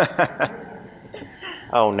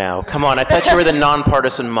 Oh, now, come on. I thought you were the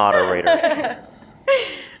nonpartisan moderator.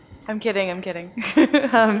 I'm kidding.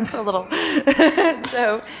 A little.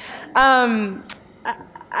 So,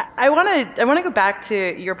 I want to go back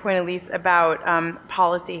to your point, Elise, about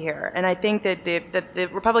policy here, and I think that the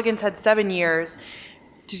Republicans had 7 years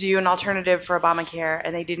to do an alternative for Obamacare,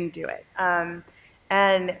 and they didn't do it.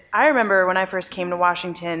 And I remember when I first came to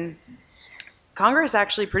Washington, Congress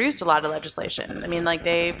actually produced a lot of legislation. I mean, like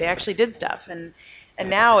they actually did stuff, and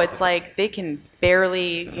now it's like they can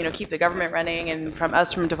barely, keep the government running and from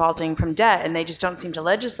defaulting from debt, and they just don't seem to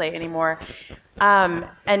legislate anymore.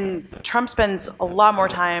 And Trump spends a lot more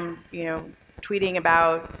time, tweeting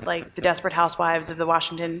about like the desperate housewives of the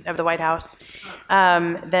White House,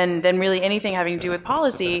 than really anything having to do with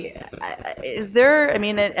policy. Is there? I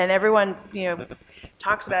mean, and everyone,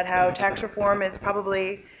 talks about how tax reform is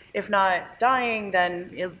probably, if not dying, then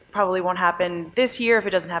it probably won't happen this year. If it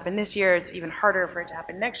doesn't happen this year, it's even harder for it to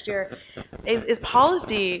happen next year. Is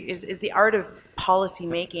the art of policy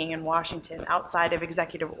making in Washington outside of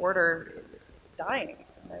executive order dying?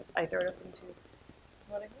 I throw it open to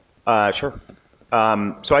what Sure.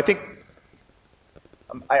 So I think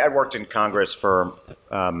I worked in Congress for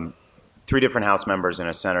 3 different House members and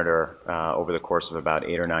a senator over the course of about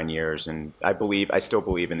 8 or 9 years, and I still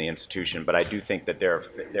believe in the institution, but I do think that there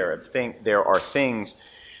are things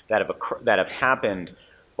that have happened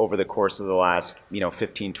over the course of the last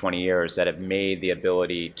 15, 20 years that have made the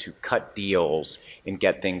ability to cut deals and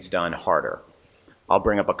get things done harder. I'll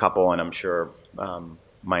bring up a couple, and I'm sure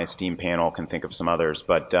my esteemed panel can think of some others,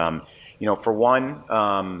 but for one,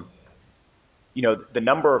 the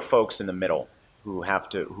number of folks in the middle who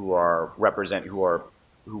represent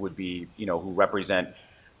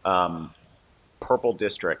purple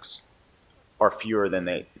districts are fewer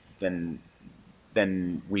than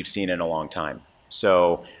we've seen in a long time.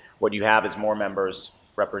 So what you have is more members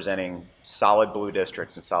representing solid blue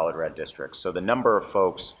districts and solid red districts. So the number of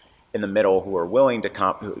folks in the middle who are willing to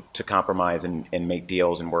compromise and make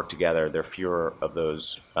deals and work together, there are fewer of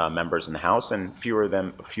those members in the House and fewer of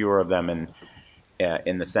them in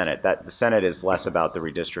the Senate. The Senate is less about the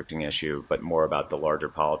redistricting issue, but more about the larger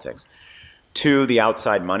politics. 2, the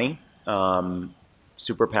outside money,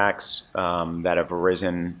 super PACs that have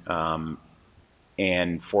arisen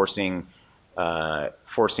and forcing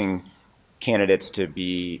candidates to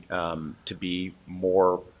be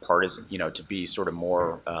more partisan, to be sort of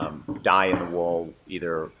more die in the wool,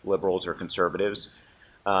 either liberals or conservatives,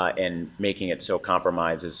 and making it so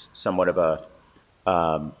compromise is somewhat of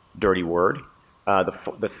a dirty word.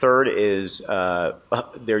 The third is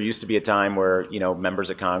there used to be a time where members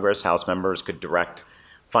of Congress, House members, could direct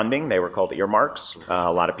funding. They were called earmarks.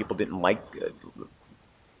 A lot of people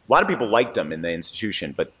liked them in the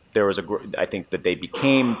institution, but there was I think that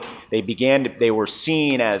they were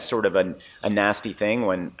seen as sort of a nasty thing,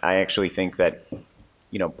 when I actually think that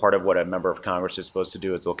part of what a member of Congress is supposed to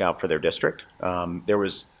do is look out for their district. There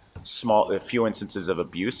was a few instances of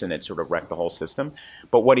abuse, and it sort of wrecked the whole system.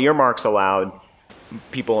 But what earmarks allowed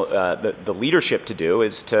people, the leadership to do,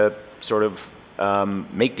 is to sort of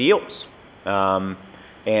make deals and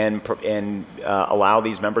allow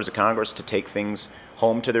these members of Congress to take things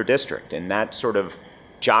home to their district. And that sort of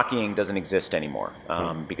jockeying doesn't exist anymore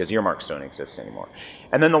because earmarks don't exist anymore.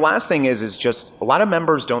 And then the last thing is just a lot of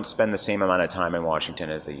members don't spend the same amount of time in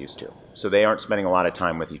Washington as they used to. So they aren't spending a lot of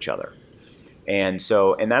time with each other. And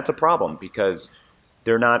that's a problem because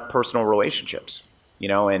they're not personal relationships,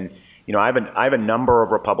 I have a number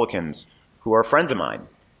of Republicans who are friends of mine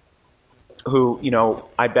who,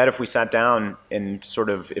 I bet if we sat down and sort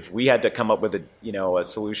of, if we had to come up with a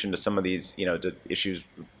solution to some of these, to issues,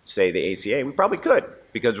 say the ACA, we probably could,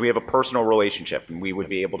 because we have a personal relationship and we would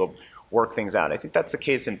be able to work things out. I think that's the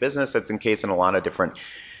case in business. That's the case in a lot of different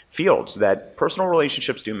fields, that personal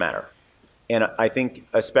relationships do matter. And I think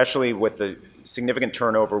especially with the significant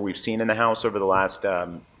turnover we've seen in the House over the last,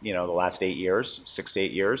 the last 8 years, 6 to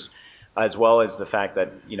 8 years, as well as the fact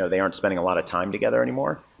that, they aren't spending a lot of time together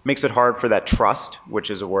anymore, makes it hard for that trust, which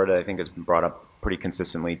is a word that I think has been brought up pretty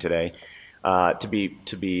consistently today, to be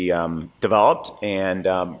developed, and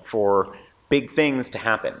for big things to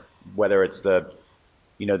happen, whether it's the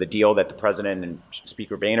deal that the president and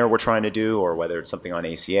Speaker Boehner were trying to do, or whether it's something on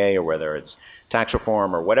ACA, or whether it's tax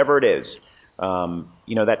reform, or whatever it is.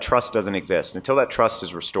 That trust doesn't exist. Until that trust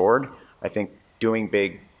is restored, I think doing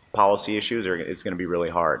big policy issues is going to be really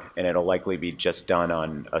hard, and it'll likely be just done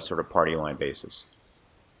on a sort of party line basis.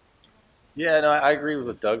 Yeah, no, I agree with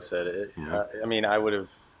what Doug said. I mean, I would have,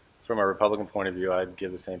 from a Republican point of view, I'd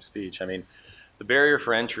give the same speech. I mean, the barrier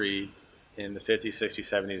for entry in the 50s, 60s,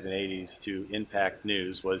 70s, and 80s to impact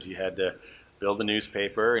news was you had to build a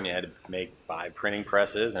newspaper, and you had to buy printing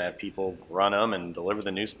presses and have people run them and deliver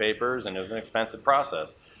the newspapers, and it was an expensive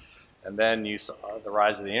process. And then you saw the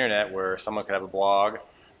rise of the internet, where someone could have a blog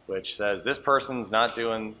which says this person's not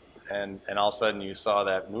doing, and all of a sudden you saw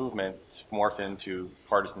that movement morph into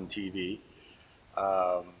partisan TV,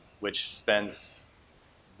 which spends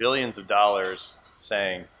billions of dollars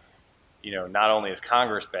saying, you know, not only is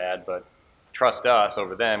Congress bad, but trust us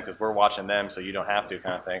over them because we're watching them, so you don't have to,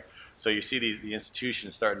 kind of thing. So you see the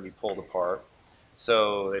institutions starting to be pulled apart.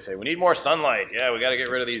 So they say we need more sunlight. Yeah, we got to get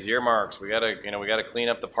rid of these earmarks. We got to clean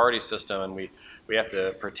up the party system, and we have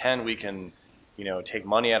to pretend we can, you know, take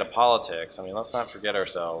money out of politics. I mean, let's not forget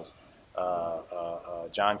ourselves.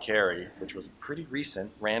 John Kerry, which was pretty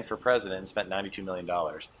recent, ran for president and spent $92 million.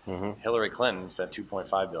 Mm-hmm. Hillary Clinton spent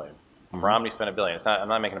 $2.5 billion. Mm-hmm. Romney spent $1 billion. I'm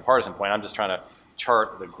not making a partisan point. I'm just trying to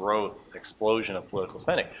chart the growth explosion of political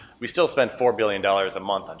spending. We still spend $4 billion a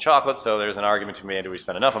month on chocolate, so there's an argument to be made, do we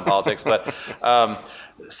spend enough on politics? But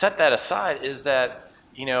set that aside, is that,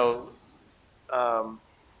 you know,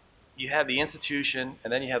 you have the institution,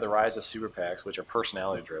 and then you have the rise of super PACs, which are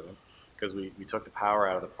personality driven, because we took the power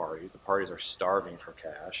out of the parties. The parties are starving for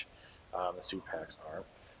cash. The super PACs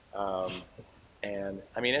aren't. And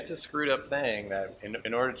I mean, it's a screwed up thing that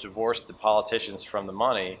in order to divorce the politicians from the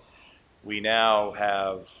money, we now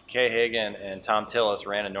have Kay Hagan and Tom Tillis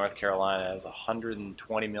ran in North Carolina as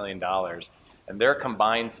 $120 million, and their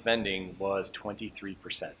combined spending was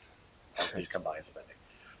 23% of the combined spending.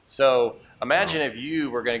 So imagine if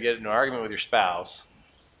you were going to get in an argument with your spouse,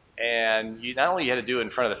 and you not only had to do it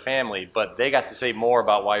in front of the family, but they got to say more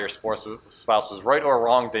about why your spouse was right or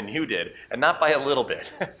wrong than you did, and not by a little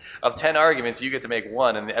bit. Of 10 arguments, you get to make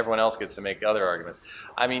one, and everyone else gets to make other arguments.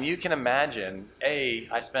 I mean, you can imagine,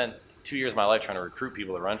 I spent 2 years of my life trying to recruit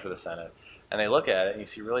people to run for the Senate, and they look at it and you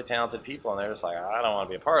see really talented people and they're just like, I don't want to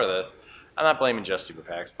be a part of this. I'm not blaming just super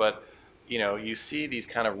PACs, but you know, you see these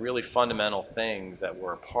kind of really fundamental things that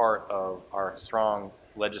were a part of our strong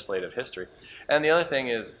legislative history. And the other thing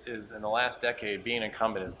is in the last decade, being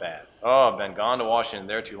incumbent is bad. Oh, I've been gone to Washington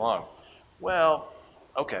there too long. Well,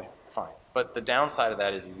 okay, fine. But the downside of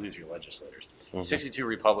that is you lose your legislators. Mm-hmm. 62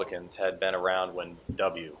 Republicans had been around when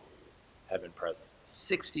W had been president.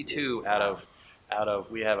 62 out of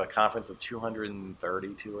we have a conference of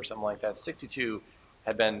 232 or something like that. 62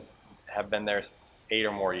 have been there 8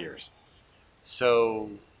 or more years. So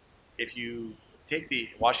if you take the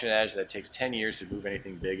Washington adage that it takes 10 years to move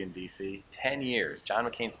anything big in D.C., 10 years. John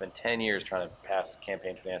McCain spent 10 years trying to pass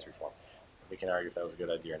campaign finance reform. We can argue if that was a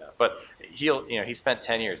good idea or not. But he spent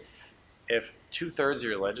 10 years. If 2/3 of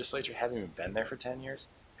your legislature haven't even been there for 10 years,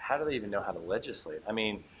 how do they even know how to legislate? I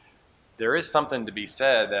mean, there is something to be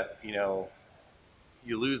said that, you know,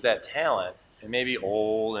 you lose that talent and maybe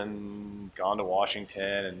old and gone to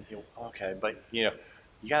Washington and okay, but you know,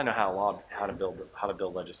 you got to know how to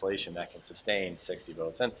build legislation that can sustain 60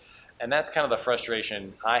 votes. And that's kind of the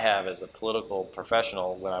frustration I have as a political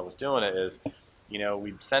professional when I was doing it is, you know,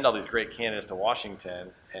 we send all these great candidates to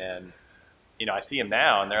Washington and, you know, I see them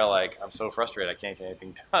now and they're like, I'm so frustrated, I can't get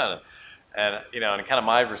anything done. And, you know, and kind of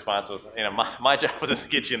my response was, you know, my job was just to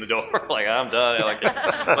get you in the door. Like, I'm done. Like,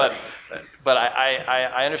 but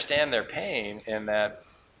I understand their pain in that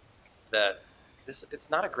it's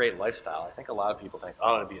not a great lifestyle. I think a lot of people think,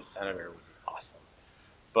 oh, to be a senator would be awesome.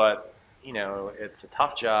 But, you know, it's a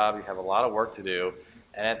tough job. You have a lot of work to do.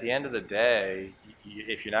 And at the end of the day,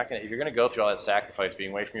 if you're going to go through all that sacrifice,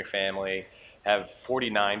 being away from your family, have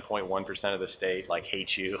 49.1% of the state like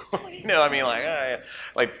hate you, you know, I mean,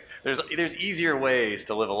 like there's easier ways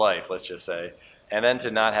to live a life, let's just say, and then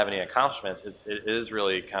to not have any accomplishments, it is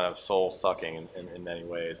really kind of soul sucking in many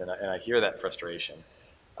ways, and I hear that frustration.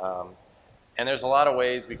 And there's a lot of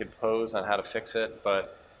ways we could pose on how to fix it,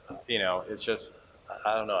 but you know, it's just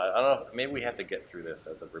I don't know. Maybe we have to get through this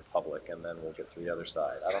as a republic, and then we'll get through the other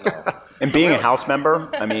side. I don't know. And being a House member,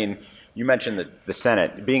 I mean, you mentioned the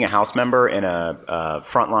Senate. Being a House member in a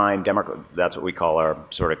frontline Democrat, that's what we call our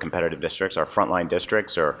sort of competitive districts, our frontline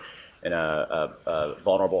districts, or in a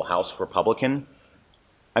vulnerable House Republican.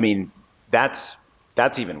 I mean, that's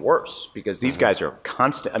even worse because these guys are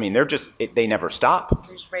constant. I mean, they never stop.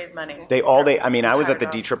 They just raise money. I mean, I was at the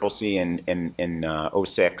DCCC in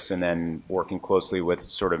 06 and then working closely with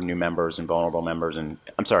sort of new members and vulnerable members, and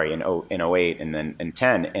I'm sorry, in 08 and then in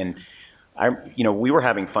 10. And we were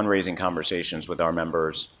having fundraising conversations with our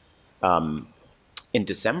members in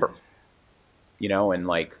December, you know, and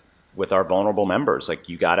like with our vulnerable members, like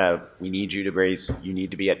we need you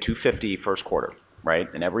need to be at 250 first quarter,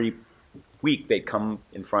 right? And every week they'd come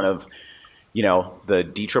in front of, you know, the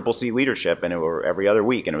DCCC leadership, and or every other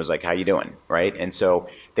week, and it was like, how you doing, right? And so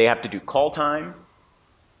they have to do call time,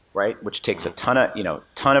 right, which takes a ton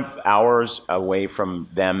of hours away from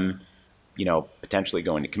them, you know, potentially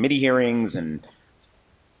going to committee hearings, and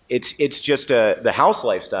it's just the house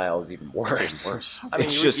lifestyle is even worse. I mean,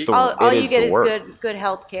 It's just all you get is worst. good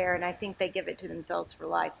health care, and I think they give it to themselves for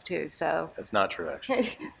life too. So That's not true, actually.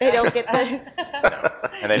 they don't get the. No.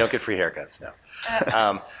 And they don't get free haircuts, no.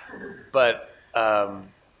 But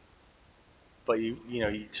we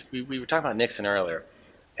were talking about Nixon earlier,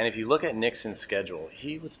 and if you look at Nixon's schedule,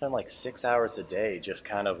 he would spend like 6 hours a day just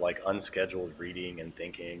kind of like unscheduled reading and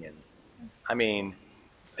thinking, and you're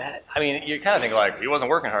kind of thinking like he wasn't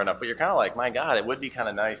working hard enough, but you're kind of like, my God, it would be kind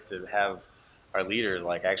of nice to have our leaders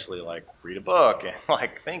like actually like read a book and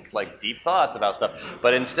like think like deep thoughts about stuff.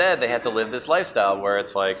 But instead, they have to live this lifestyle where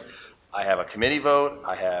it's like, I have a committee vote,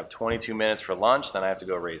 I have 22 minutes for lunch, then I have to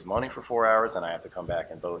go raise money for 4 hours, and I have to come back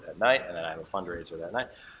and vote at night, and then I have a fundraiser that night.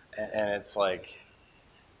 And it's like,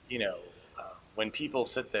 you know, when people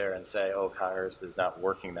sit there and say, oh, Congress is not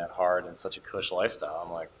working that hard in such a cush lifestyle,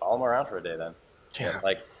 I'm like, follow them around for a day then. Yeah.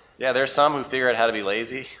 Like, yeah, there's some who figure out how to be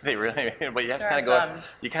lazy. They really, but you have to kind of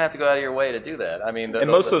you kind of have to go out of your way to do that. I mean,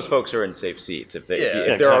 and most of those folks are in safe seats. If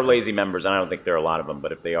there are lazy members, and I don't think there are a lot of them,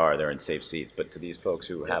 but if they are, they're in safe seats. But to these folks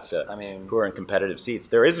who who are in competitive seats,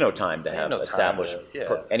 there is no time to have established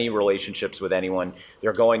any relationships with anyone.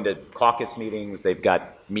 They're going to caucus meetings. They've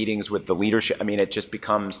got meetings with the leadership. I mean, it just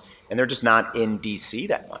becomes, and they're just not in D.C.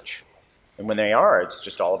 that much. And when they are, it's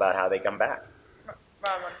just all about how they come back.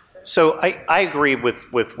 So I agree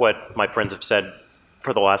with what my friends have said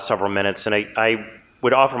for the last several minutes, and I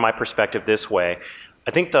would offer my perspective this way.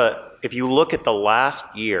 I think if you look at the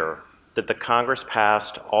last year that the Congress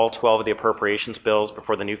passed all 12 of the appropriations bills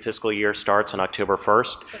before the new fiscal year starts on October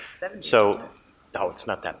 1st. It's like 70. So, no, it's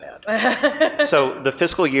not that bad. So the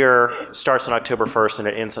fiscal year starts on October 1st and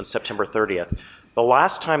it ends on September 30th. The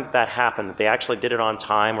last time that happened, they actually did it on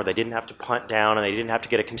time, where they didn't have to punt down and they didn't have to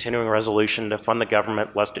get a continuing resolution to fund the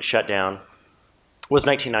government lest it shut down, was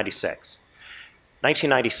 1996.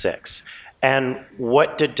 1996. And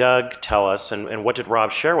what did Doug tell us, and what did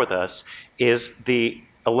Rob share with us, is the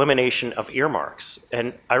elimination of earmarks.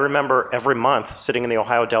 And I remember every month sitting in the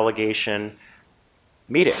Ohio delegation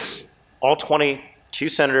meetings, all 22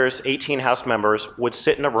 senators, 18 House members would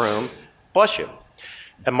sit in a room, bless you,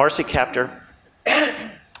 and Marcy Kaptur,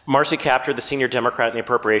 the senior Democrat in the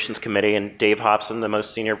Appropriations Committee, and Dave Hobson, the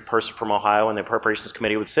most senior person from Ohio in the Appropriations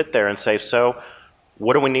Committee, would sit there and say, so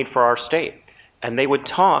what do we need for our state? And they would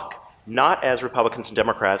talk not as Republicans and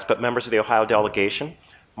Democrats, but members of the Ohio delegation.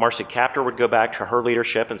 Marcy Kaptur would go back to her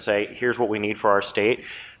leadership and say, here's what we need for our state.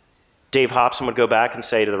 Dave Hobson would go back and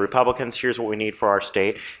say to the Republicans, here's what we need for our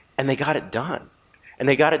state. And they got it done. And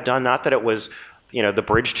they got it done, not that it was, you know, the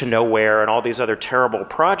bridge to nowhere and all these other terrible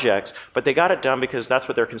projects, but they got it done because that's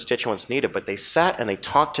what their constituents needed. But they sat and they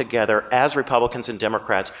talked together as Republicans and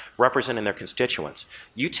Democrats representing their constituents.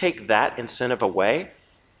 You take that incentive away,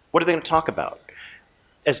 what are they going to talk about?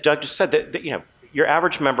 As Doug just said, you know, your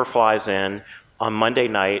average member flies in on Monday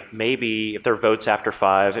night, maybe if there are votes after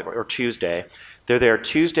 5 or Tuesday. They're there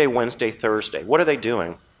Tuesday, Wednesday, Thursday. What are they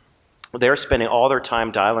doing? They're spending all their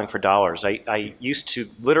time dialing for dollars. I used to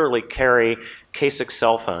literally carry Kasek's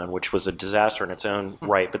cell phone, which was a disaster in its own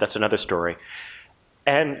right, but that's another story.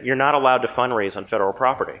 And you're not allowed to fundraise on federal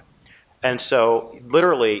property. And so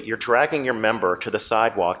literally you're dragging your member to the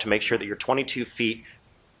sidewalk to make sure that you're 22 feet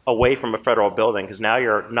away from a federal building, because now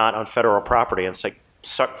you're not on federal property. And it's like,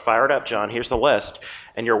 fire it up, John, here's the list.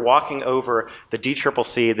 And you're walking over the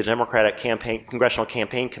DCCC, the Democratic Congressional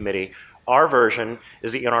Campaign Committee. Our version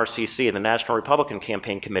is the NRCC, the National Republican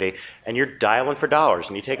Campaign Committee, and you're dialing for dollars.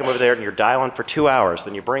 And you take them over there and you're dialing for 2 hours.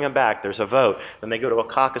 Then you bring them back, there's a vote. Then they go to a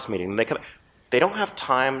caucus meeting. Then they come. They don't have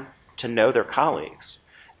time to know their colleagues.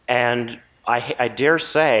 And I dare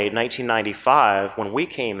say 1995, when we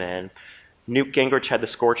came in, Newt Gingrich had the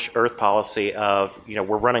scorched earth policy of, you know,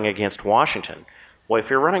 we're running against Washington. Well, if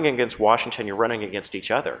you're running against Washington, you're running against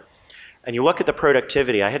each other. And you look at the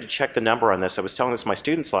productivity. I had to check the number on this. I was telling this to my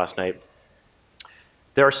students last night.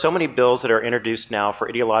 There are so many bills that are introduced now for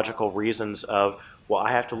ideological reasons of, well,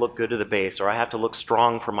 I have to look good to the base, or I have to look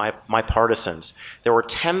strong for my partisans. There were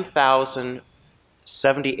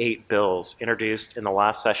 10,078 bills introduced in the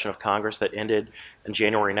last session of Congress that ended on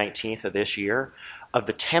January 19th of this year. Of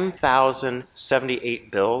the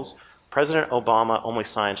 10,078 bills, President Obama only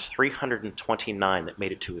signed 329 that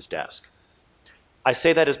made it to his desk. I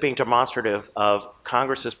say that as being demonstrative of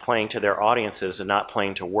Congress is playing to their audiences and not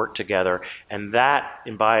playing to work together, and that,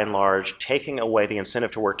 by and large, taking away the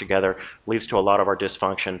incentive to work together leads to a lot of our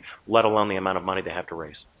dysfunction, let alone the amount of money they have to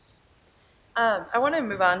raise. I want to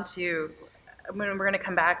move on to, we're going to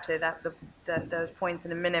come back to those points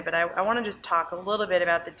in a minute, but I want to just talk a little bit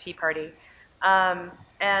about the Tea Party.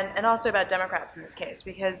 And also about Democrats in this case,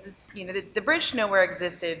 because the bridge to nowhere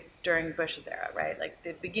existed during Bush's era, right? Like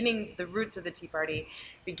the beginnings, the roots of the Tea Party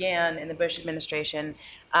began in the Bush administration,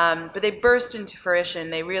 but they burst into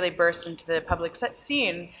fruition. They really burst into the public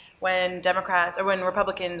scene when Democrats or when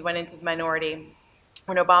Republicans went into the minority,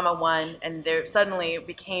 when Obama won, and there suddenly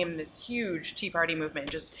became this huge Tea Party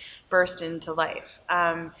movement, just burst into life.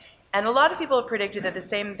 And a lot of people have predicted that the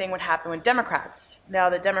same thing would happen with Democrats. Now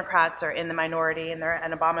the Democrats are in the minority and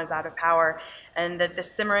Obama's out of power, and that the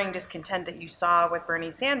simmering discontent that you saw with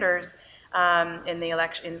Bernie Sanders in the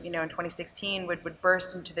election, in 2016, would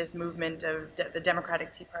burst into this movement of the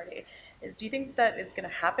Democratic Tea Party. Do you think that is going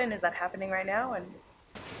to happen? Is that happening right now? And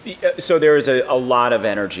so there is a lot of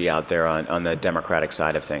energy out there on the Democratic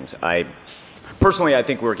side of things. Personally, I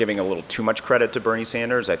think we're giving a little too much credit to Bernie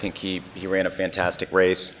Sanders. I think he ran a fantastic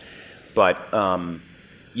race. But, I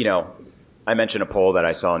mentioned a poll that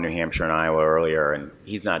I saw in New Hampshire and Iowa earlier, and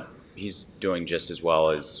he's doing just as well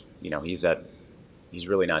as, he's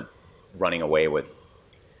really not running away with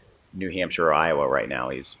New Hampshire or Iowa right now.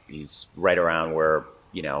 He's right around where,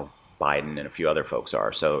 Biden and a few other folks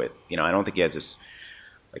are. So, I don't think he has this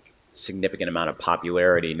significant amount of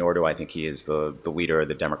popularity, nor do I think he is the leader of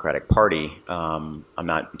the Democratic Party. I'm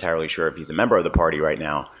not entirely sure if he's a member of the party right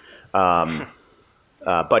now.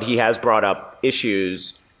 But he has brought up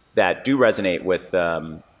issues that do resonate with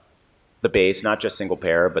the base, not just single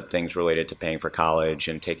payer, but things related to paying for college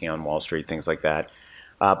and taking on Wall Street, things like that.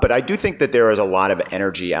 But I do think that there is a lot of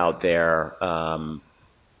energy out there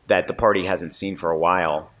that the party hasn't seen for a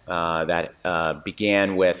while, that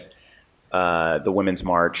began with the Women's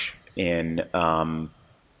March in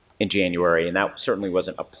January, and that certainly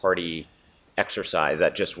wasn't a party exercise.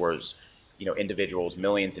 That just was, individuals,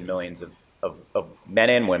 millions and millions of men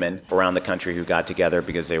and women around the country who got together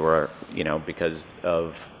because they were, because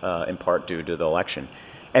of, in part due to the election.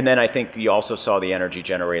 And then I think you also saw the energy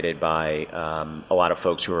generated by a lot of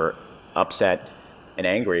folks who were upset and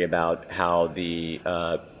angry about how the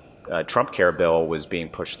Trump care bill was being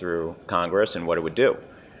pushed through Congress and what it would do.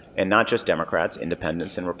 And not just Democrats,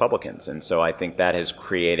 independents and Republicans. And so I think that has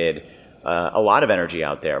created a lot of energy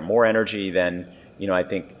out there, more energy than, I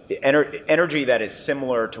think energy that is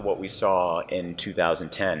similar to what we saw in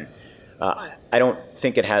 2010. I don't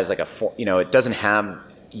think it has it doesn't have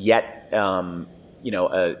yet, I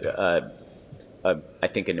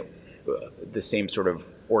think the same sort of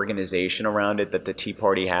organization around it that the Tea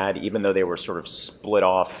Party had, even though they were sort of split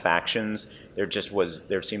off factions. There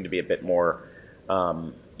seemed to be a bit more,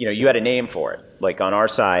 you had a name for it. Like on our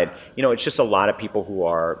side, it's just a lot of people who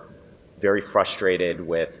are very frustrated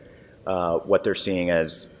with what they're seeing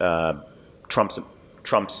as Trump's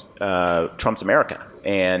America,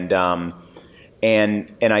 and I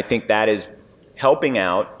think that is helping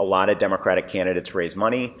out a lot of Democratic candidates raise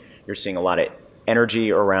money. You're seeing a lot of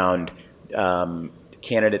energy around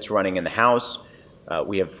candidates running in the House.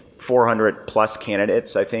 We have 400 plus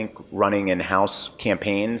candidates, I think, running in House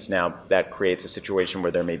campaigns. Now that creates a situation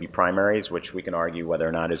where there may be primaries, which we can argue whether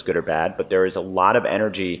or not is good or bad. But there is a lot of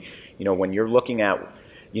energy. When you're looking at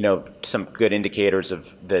some good indicators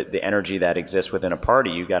of the energy that exists within a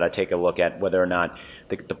party, you got to take a look at whether or not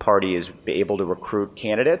the party is able to recruit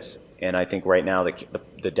candidates. And I think right now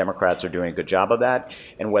the Democrats are doing a good job of that,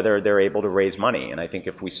 and whether they're able to raise money. And I think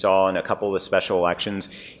if we saw in a couple of the special elections,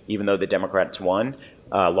 even though the Democrats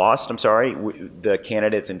lost, the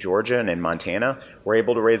candidates in Georgia and in Montana were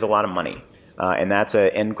able to raise a lot of money, and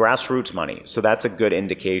grassroots money. So that's a good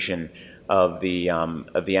indication of the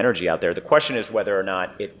energy out there. The question is whether or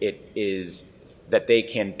not it is that they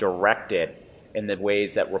can direct it in the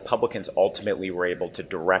ways that Republicans ultimately were able to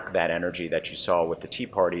direct that energy that you saw with the Tea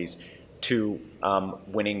Parties to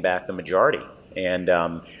winning back the majority. And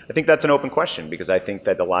I think that's an open question, because I think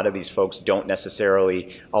that a lot of these folks don't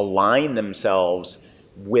necessarily align themselves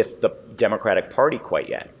with the Democratic Party quite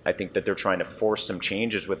yet. I think that they're trying to force some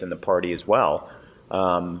changes within the party as well.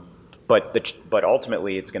 But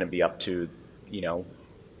ultimately, it's going to be up to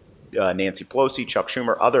Nancy Pelosi, Chuck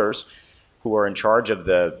Schumer, others who are in charge of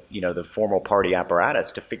the formal party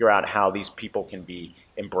apparatus to figure out how these people can be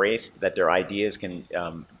embraced, that their ideas can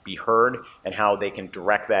be heard, and how they can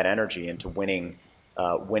direct that energy into winning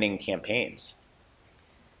campaigns.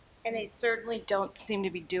 And they certainly don't seem to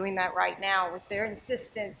be doing that right now with their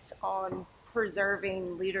insistence on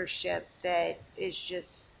preserving leadership that is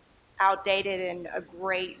just outdated and a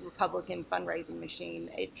great Republican fundraising machine.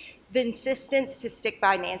 The insistence to stick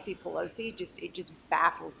by Nancy Pelosi just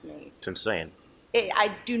baffles me. It's insane.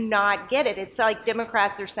 I do not get it. It's like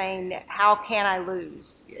Democrats are saying, how can I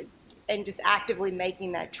lose? And just actively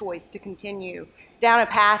making that choice to continue down a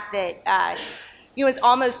path that is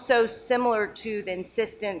almost so similar to the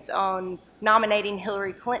insistence on nominating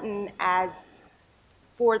Hillary Clinton as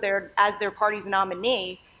their party's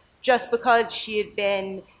nominee, just because she had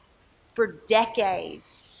been, for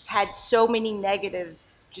decades, had so many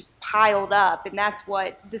negatives just piled up. And that's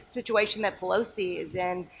what the situation that Pelosi is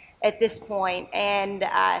in at this point. And,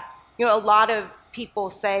 a lot of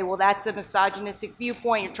people say, well, that's a misogynistic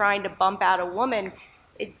viewpoint. You're trying to bump out a woman.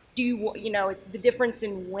 It's the difference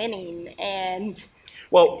in winning. And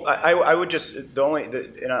well, I would just,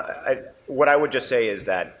 what I would just say is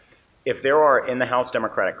that if there are, in the House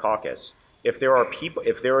Democratic Caucus, if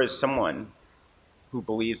there is someone who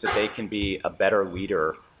believes that they can be a better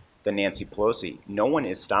leader than Nancy Pelosi, no one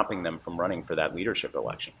is stopping them from running for that leadership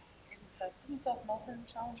election. Didn't Seth Moulton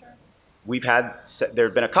challenge her? There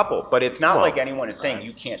have been a couple, but it's not like anyone is saying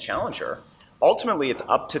you can't challenge her. Ultimately, it's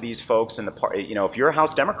up to these folks in the party. If you're a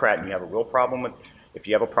House Democrat and you have a real problem with, if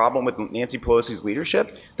you have a problem with Nancy Pelosi's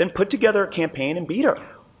leadership, then put together a campaign and beat her.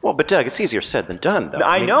 Well, but Doug, it's easier said than done, though.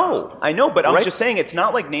 I know, but I'm just saying it's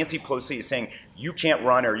not like Nancy Pelosi is saying you can't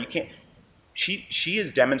run or you can't. She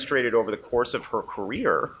has demonstrated over the course of her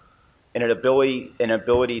career an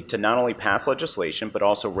ability to not only pass legislation but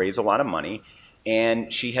also raise a lot of money.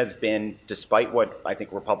 And she has been, despite what I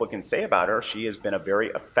think Republicans say about her, she has been a very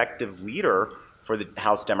effective leader for the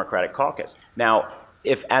House Democratic Caucus. Now,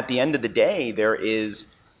 if at the end of the day there is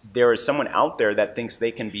someone out there that thinks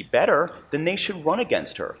they can be better, then they should run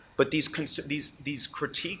against her. But these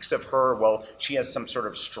critiques of her, well, she has some sort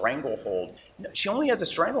of stranglehold. No, she only has a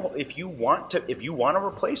stranglehold. If you want to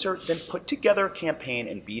replace her, then put together a campaign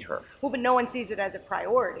and beat her. Well, but no one sees it as a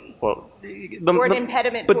priority. Well, or an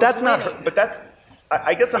impediment. But that's winning. not her. But that's.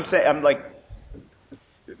 I guess I'm saying I'm like.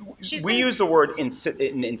 We use the word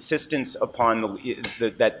insistence upon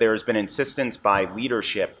that there has been insistence by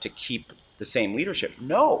leadership to keep the same leadership.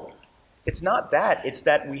 No, it's not that. It's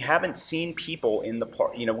that we haven't seen people in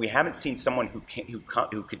the we haven't seen someone who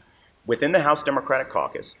could within the House Democratic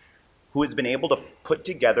Caucus who has been able to put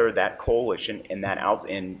together that coalition and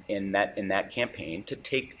that campaign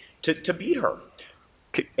to beat her.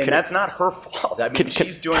 And that's not her fault. I mean,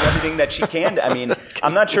 she's doing everything that she can. I mean,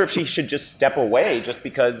 I'm not sure if she should just step away just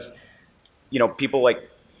because, people like,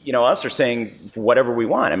 us are saying whatever we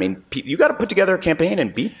want. I mean, you got to put together a campaign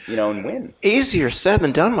and beat, and win. Easier said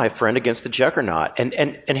than done, my friend, against the juggernaut.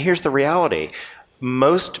 And here's the reality.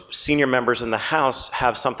 Most senior members in the House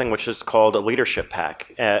have something which is called a leadership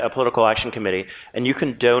PAC, a political action committee, and you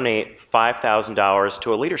can donate $5,000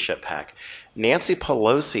 to a leadership PAC. Nancy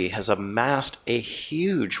Pelosi has amassed a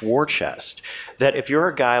huge war chest that if you're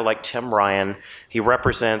a guy like Tim Ryan, he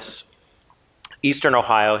represents Eastern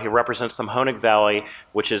Ohio, he represents the Mahoning Valley,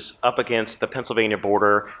 which is up against the Pennsylvania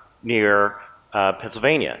border near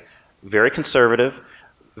Pennsylvania. Very conservative,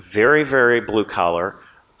 very, very blue collar,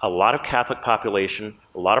 a lot of Catholic population,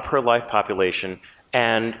 a lot of pro-life population,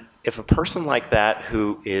 and if a person like that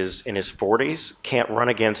who is in his 40s can't run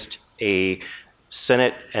against a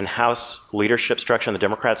Senate and House leadership structure on the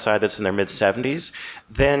Democrat side that's in their mid-70s,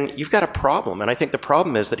 then you've got a problem. And I think the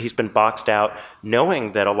problem is that he's been boxed out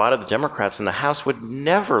knowing that a lot of the Democrats in the House would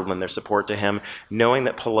never lend their support to him, knowing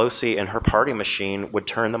that Pelosi and her party machine would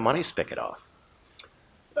turn the money spigot off.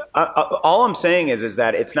 All I'm saying is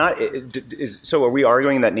that it's not. So are we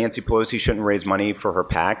arguing that Nancy Pelosi shouldn't raise money for her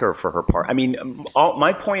PAC or for her party? I mean,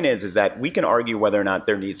 my point is that we can argue whether or not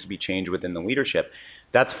there needs to be change within the leadership.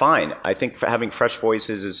 That's fine. I think having fresh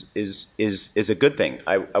voices is a good thing.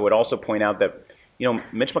 I would also point out that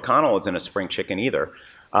Mitch McConnell isn't a spring chicken either,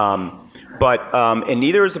 and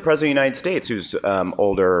neither is the President of the United States, who's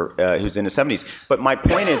older, who's in his 70s. But my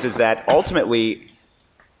point is that ultimately,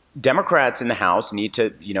 Democrats in the House need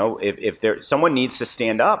to, if someone needs to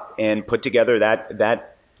stand up and put together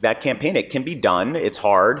that campaign. It can be done. It's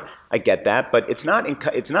hard. I get that, but it's not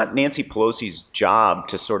Nancy Pelosi's job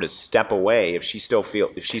to sort of step away if she still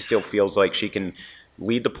feels like she can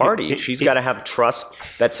lead the party. She's got to have trust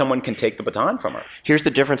that someone can take the baton from her. Here's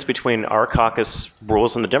the difference between our caucus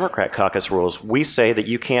rules and the Democrat caucus rules. We say that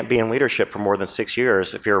you can't be in leadership for more than 6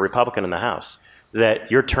 years if you're a Republican in the House.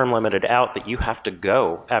 that you're term limited out, that you have to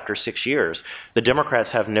go after 6 years. The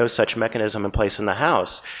Democrats have no such mechanism in place in the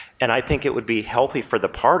House. And I think it would be healthy for the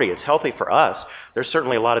party. It's healthy for us. There's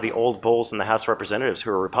certainly a lot of the old bulls in the House of Representatives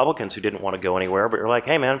who are Republicans who didn't want to go anywhere, but you're like,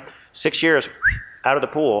 hey man, 6 years out of the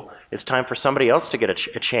pool, it's time for somebody else to get a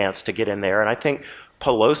chance to get in there. And I think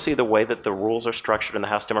Pelosi, the way that the rules are structured in the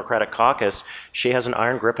House Democratic Caucus, she has an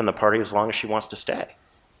iron grip in the party as long as she wants to stay.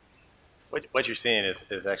 What you're seeing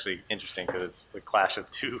is actually interesting because it's the clash of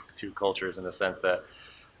two cultures in the sense that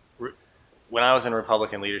when I was in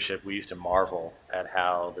Republican leadership, we used to marvel at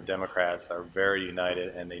how the Democrats are very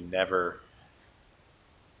united and they never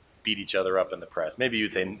beat each other up in the press. Maybe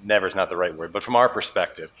you'd say never is not the right word, but from our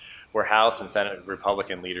perspective, we're House and Senate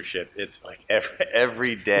Republican leadership. It's like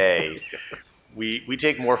every day we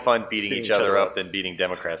take more fun beating each other up than beating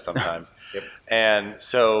Democrats sometimes. Yep. And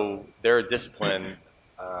so their discipline,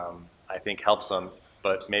 I think, helps them,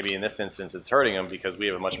 but maybe in this instance it's hurting them because we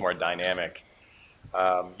have a much more dynamic.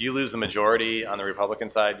 You lose the majority on the Republican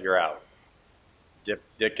side, you're out.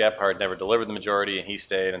 Dick Gephardt never delivered the majority, and he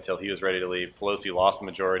stayed until he was ready to leave. Pelosi lost the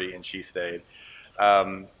majority, and she stayed.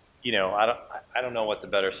 You know, I don't know what's a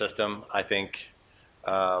better system. I think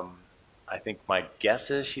my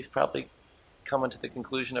guess is she's probably coming to the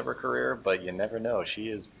conclusion of her career, but you never know. She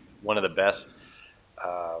is one of the best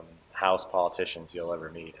House politicians you'll ever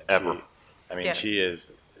meet. Ever. She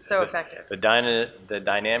is So effective. The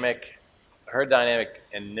dynamic, her dynamic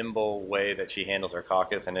and nimble way that she handles her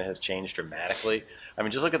caucus, and it has changed dramatically. I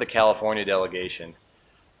mean, just look at the California delegation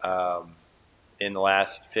in the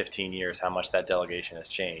last 15 years, how much that delegation has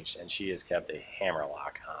changed, and she has kept a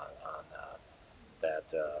hammerlock on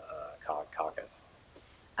that caucus.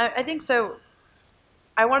 I think so.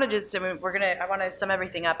 I want to I want to sum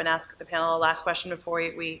everything up and ask the panel a last question before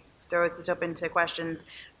we throw this open to questions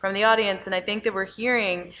from the audience. And I think that we're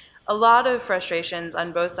hearing a lot of frustrations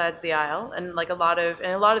on both sides of the aisle, and like a lot of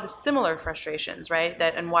the similar frustrations, right?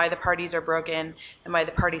 And why the parties are broken and why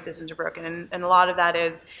the party systems are broken. And a lot of that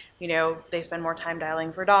is, you know, they spend more time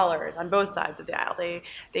dialing for dollars on both sides of the aisle.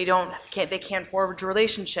 They can't forge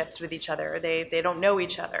relationships with each other. They don't know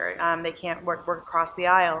each other. They can't work across the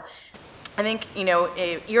aisle. I think, you know,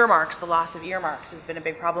 earmarks, the loss of earmarks has been a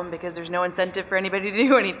big problem because there's no incentive for anybody to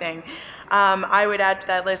do anything. I would add to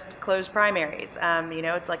that list closed primaries. You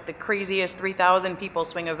know, it's like the craziest 3,000 people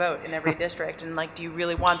swing a vote in every district, and like, do you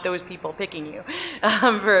really want those people picking you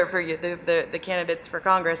for the candidates for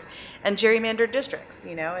Congress? And gerrymandered districts,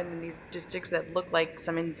 you know, and these districts that look like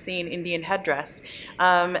some insane Indian headdress,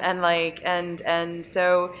 and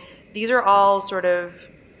so these are all sort of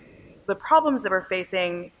the problems that we're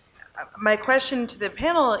facing. My question to the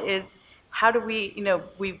panel is, how do we, you know,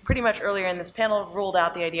 we pretty much earlier in this panel ruled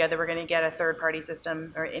out the idea that we're going to get a third-party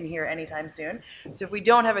system in here anytime soon. So if we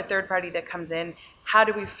don't have a third party that comes in, how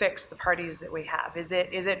do we fix the parties that we have? Is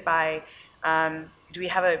it by, do we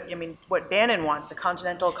have what Bannon wants, a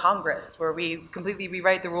continental Congress where we completely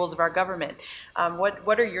rewrite the rules of our government?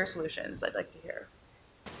 What are your solutions? I'd like to hear.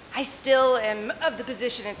 I still am of the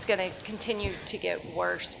position it's going to continue to get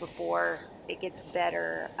worse before it gets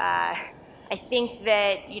better. I think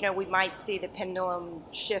that, you know, we might see the pendulum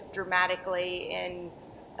shift dramatically in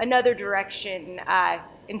another direction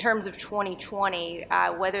in terms of 2020,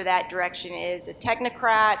 whether that direction is a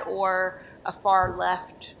technocrat or a far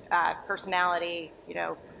left personality, you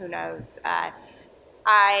know, who knows.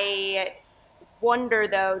 I wonder,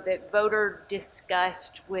 though, that voter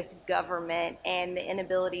disgust with government and the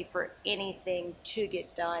inability for anything to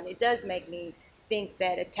get done, it does make me think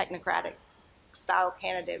that a technocratic style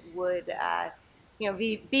candidate would, you know,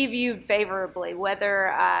 be viewed favorably.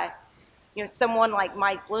 Whether, you know, someone like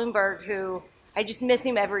Mike Bloomberg, who I just miss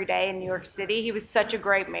him every day in New York City. He was such a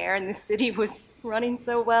great mayor, and the city was running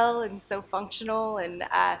so well and so functional. And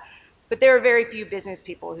but there are very few business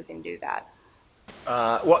people who can do that.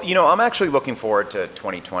 Well, you know, I'm actually looking forward to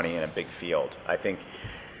 2020 in a big field. I think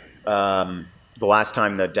the last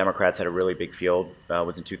time the Democrats had a really big field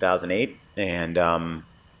was in 2008,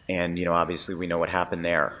 and you know, obviously we know what happened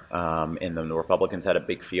there. And the Republicans had a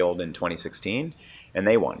big field in 2016, and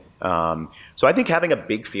they won. So I think having a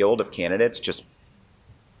big field of candidates just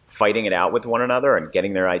fighting it out with one another and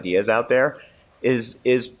getting their ideas out there is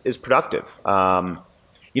productive.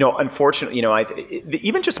 You know, unfortunately, you know,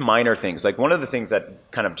 even just minor things, like one of the things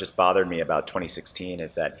that kind of just bothered me about 2016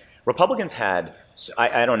 is that Republicans had,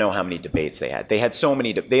 I don't know how many debates they had. They had so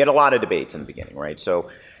many, they had a lot of debates in the beginning, right? So,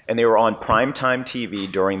 and they were on primetime TV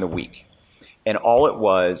during the week. And all it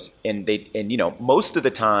was, and you know, most of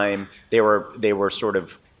the time they were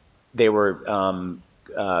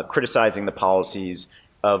criticizing the policies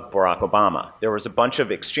of Barack Obama. There was a bunch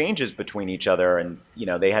of exchanges between each other, and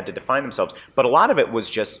they had to define themselves. But a lot of it was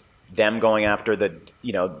just them going after the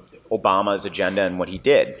Obama's agenda and what he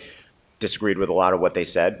did. Disagreed with a lot of what they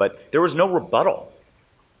said, but there was no rebuttal.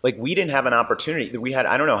 Like, we didn't have an opportunity. We had,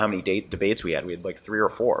 I don't know how many debates we had. We had like 3 or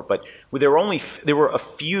 4, but there were a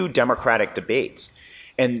few Democratic debates,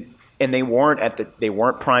 and they weren't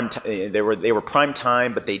prime time. They were prime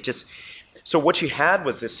time, but they just. So what you had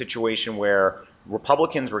was this situation where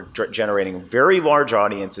Republicans were generating very large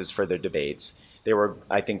audiences for their debates. They were,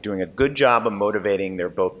 I think, doing a good job of motivating their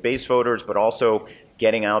both base voters, but also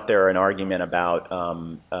getting out there an argument about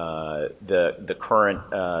the current,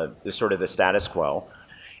 the status quo.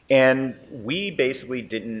 And we basically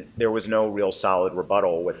there was no real solid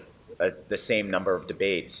rebuttal with the same number of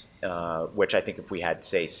debates, which I think if we had,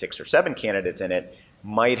 say, 6 or 7 candidates in it,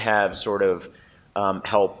 might have sort of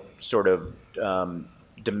helped sort of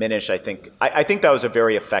diminish, I think that was a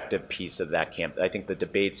very effective piece of that camp. I think the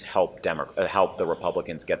debates helped the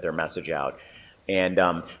Republicans get their message out.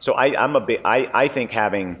 And so I think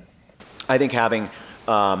having a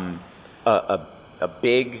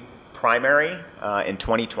big primary in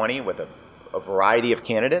 2020 with a variety of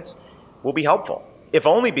candidates will be helpful, if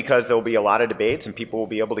only because there will be a lot of debates and people will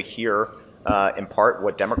be able to hear in part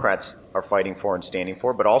what Democrats are fighting for and standing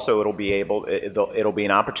for, but also it'll be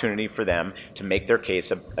an opportunity for them to make their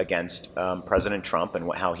case against President Trump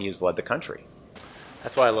and how he has led the country.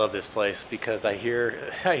 That's why I love this place, because I hear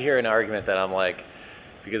an argument that I'm like,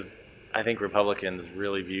 because I think Republicans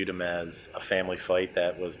really viewed him as a family fight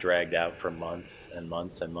that was dragged out for months and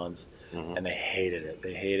months and months, and they hated it.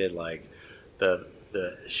 They hated like the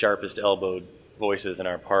sharpest elbowed voices in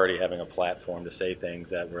our party having a platform to say things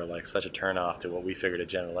that were like such a turnoff to what we figured a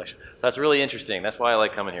general election. So that's really interesting. That's why I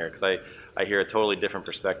like coming here, because I hear a totally different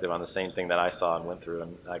perspective on the same thing that I saw and went through,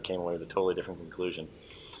 and I came away with a totally different conclusion.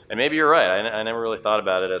 And maybe you're right. I never really thought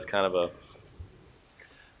about it as kind of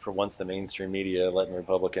for once the mainstream media letting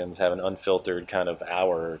Republicans have an unfiltered kind of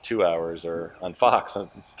hour or 2 hours, or on Fox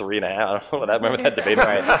 3.5. I don't know. I remember that debate.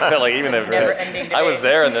 Right. Like even I was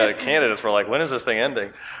there, and the candidates were like, "When is this thing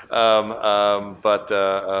ending?" That's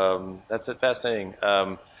fascinating.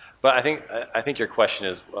 But I think your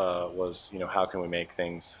question was how can we make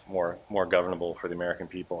things more governable for the American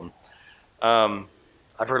people? And,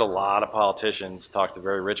 I've heard a lot of politicians talk to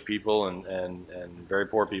very rich people and very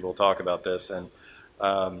poor people talk about this, and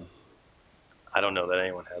I don't know that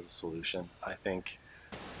anyone has a solution. I think,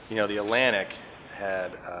 the Atlantic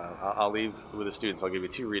had, I'll leave with the students, I'll give you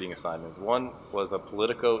 2 reading assignments. One was a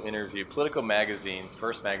Politico interview. Politico magazine's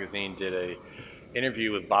first magazine did a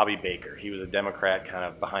interview with Bobby Baker. He was a Democrat kind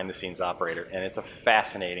of behind the scenes operator, and it's a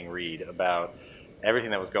fascinating read about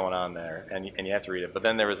everything that was going on there, and you have to read it. But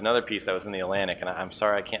then there was another piece that was in the Atlantic, and I'm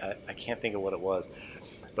sorry, I can't think of what it was,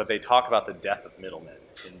 but they talk about the death of middlemen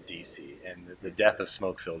in D.C. and the death of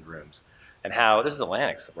smoke-filled rooms, and how this is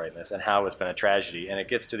Atlantic's writing this, and how it's been a tragedy. And it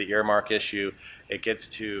gets to the earmark issue. It gets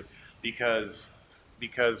to because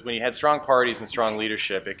when you had strong parties and strong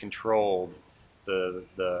leadership, it controlled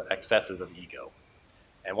the excesses of ego.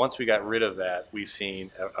 And once we got rid of that, we've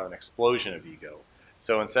seen an explosion of ego.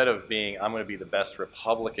 So instead of being, I'm going to be the best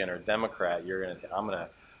Republican or Democrat, you're going to say, I'm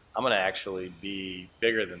going to actually be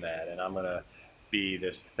bigger than that, and I'm going to be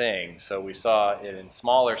this thing. So we saw it in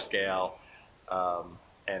smaller scale, and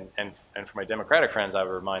for my Democratic friends, I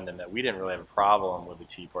would remind them that we didn't really have a problem with the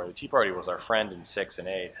Tea Party. The Tea Party was our friend in 6 and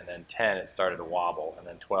 8, and then 10 it started to wobble, and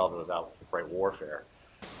then 12 it was outright warfare.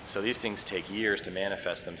 So these things take years to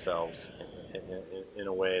manifest themselves in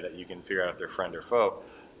a way that you can figure out if they're friend or foe.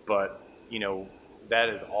 But that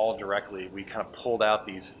is all directly, we kind of pulled out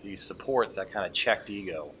these supports that kind of checked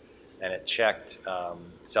ego, and it checked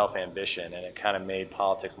self-ambition, and it kind of made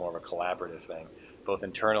politics more of a collaborative thing, both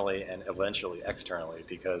internally and eventually externally.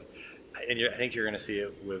 Because I think you're going to see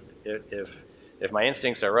it with, if my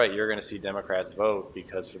instincts are right, you're going to see Democrats vote,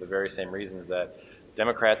 because for the very same reasons that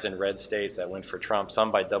Democrats in red states that went for Trump,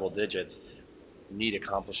 some by double digits, need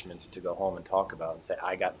accomplishments to go home and talk about and say,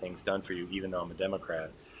 I got things done for you, even though I'm a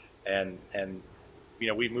Democrat. And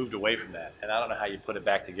we've moved away from that. And I don't know how you put it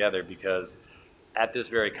back together, because at this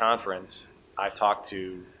very conference, I've talked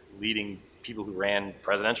to leading people who ran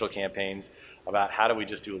presidential campaigns about how do we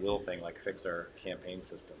just do a little thing like fix our campaign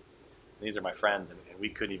system. And these are my friends, and we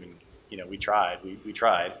couldn't even, we tried,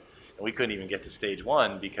 and we couldn't even get to stage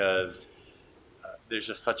 1 because there's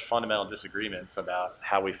just such fundamental disagreements about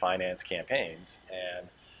how we finance campaigns. And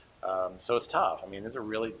so it's tough. I mean, these are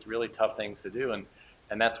really, really tough things to do.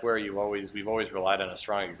 And that's where we've always relied on a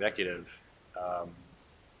strong executive.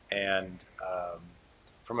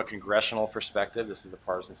 from a congressional perspective, this is a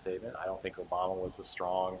partisan statement. I don't think Obama was a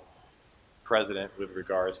strong president with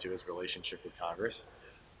regards to his relationship with Congress.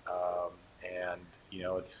 And you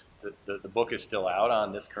know, it's the book is still out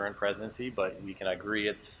on this current presidency, but we can agree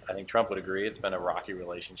I think Trump would agree it's been a rocky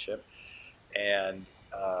relationship. And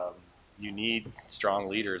you need strong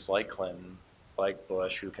leaders like Clinton, like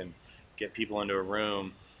Bush, who can get people into a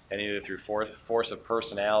room and either through force of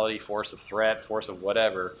personality, force of threat, force of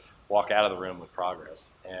whatever, walk out of the room with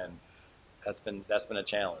progress. And that's been a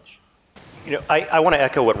challenge. You know, I want to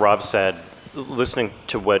echo what Rob said, listening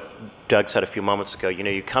to what Doug said a few moments ago. You know,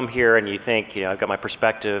 you come here and you think, you know, I've got my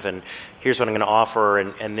perspective and here's what I'm going to offer,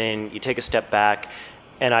 and then you take a step back.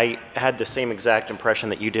 And I had the same exact impression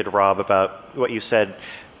that you did, Rob, about what you said,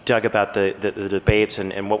 Doug, about the debates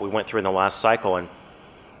and what we went through in the last cycle. And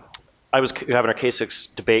I was having a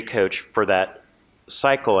K6 debate coach for that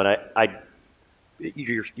cycle, and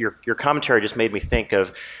your commentary just made me think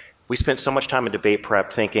of, we spent so much time in debate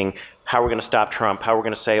prep thinking how we're going to stop Trump, how we're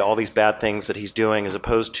going to say all these bad things that he's doing, as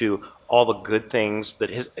opposed to all the good things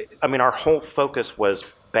that our whole focus was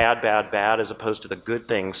bad, bad, bad, as opposed to the good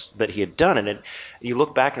things that he had done. And you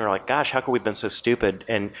look back and you're like, gosh, how could we have been so stupid?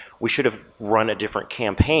 And we should have run a different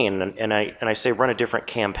campaign. And I say run a different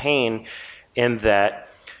campaign in that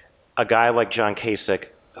a guy like John Kasich,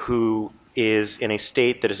 who is in a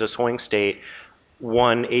state that is a swing state,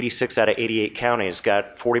 won 86 out of 88 counties,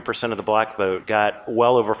 got 40% of the black vote, got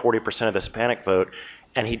well over 40% of the Hispanic vote,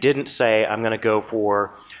 and he didn't say, I'm going to go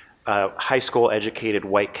for high school educated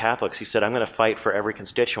white Catholics. He said, I'm going to fight for every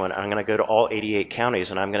constituent. I'm going to go to all 88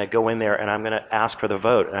 counties, and I'm going to go in there and I'm going to ask for the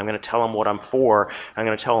vote, and I'm going to tell them what I'm for, I'm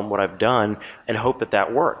going to tell them what I've done, and hope that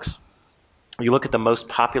that works. You look at the most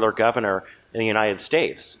popular governor in the United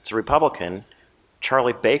States, it's a Republican,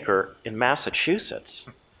 Charlie Baker in Massachusetts,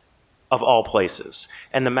 of all places.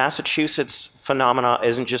 And the Massachusetts phenomena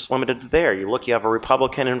isn't just limited to there. You have a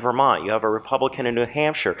Republican in Vermont, you have a Republican in New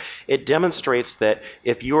Hampshire. It demonstrates that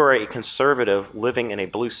if you are a conservative living in a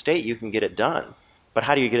blue state, you can get it done. But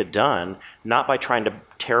how do you get it done? Not by trying to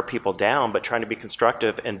tear people down, but trying to be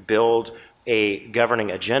constructive and build a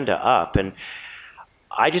governing agenda up. And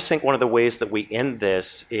I just think one of the ways that we end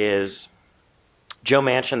this is, Joe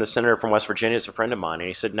Manchin, the senator from West Virginia, is a friend of mine, and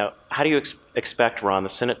he said, "No, how do you expect, Ron, the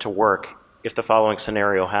Senate to work if the following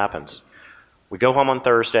scenario happens? We go home on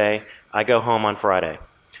Thursday, I go home on Friday.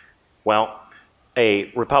 Well,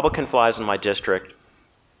 a Republican flies in my district,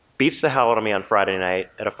 beats the hell out of me on Friday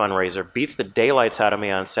night at a fundraiser, beats the daylights out of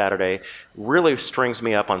me on Saturday, really strings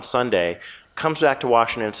me up on Sunday, comes back to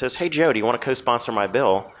Washington and says, hey, Joe, do you want to co-sponsor my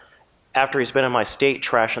bill? After he's been in my state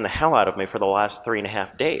trashing the hell out of me for the last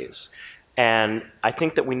 3.5 days. And I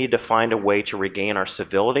think that we need to find a way to regain our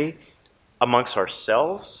civility amongst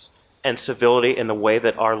ourselves and civility in the way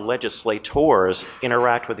that our legislators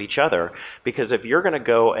interact with each other. Because if you're going to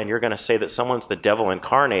go and you're going to say that someone's the devil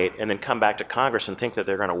incarnate and then come back to Congress and think that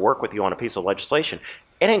they're going to work with you on a piece of legislation,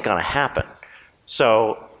 it ain't going to happen.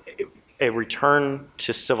 So a return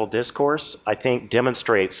to civil discourse, I think,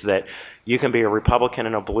 demonstrates that you can be a Republican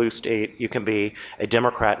in a blue state, you can be a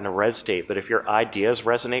Democrat in a red state, but if your ideas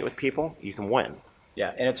resonate with people, you can win.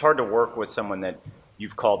 Yeah, and it's hard to work with someone that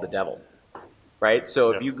you've called the devil, right?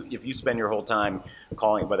 So if you spend your whole time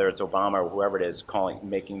calling, whether it's Obama or whoever it is,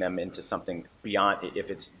 making them into something beyond,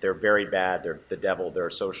 they're very bad, they're the devil, they're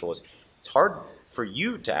a socialist, it's hard for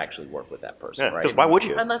you to actually work with that person, right? Because why would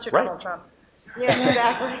you? Unless you're Right. Donald Trump. Yeah,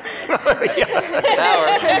 exactly.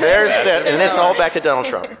 Power. There's that, and it's all back to Donald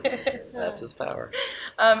Trump. That's his power.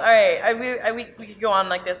 All right, we could go on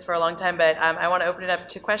like this for a long time, but I want to open it up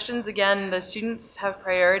to questions. Again, the students have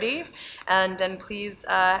priority, and then please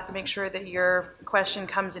make sure that your question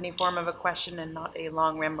comes in a form of a question and not a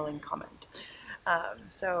long rambling comment.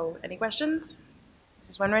 So any questions?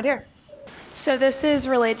 There's one right here. So this is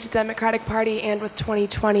related to the Democratic Party and with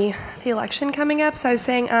 2020, the election coming up. So I was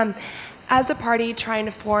saying, as a party trying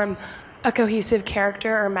to form a cohesive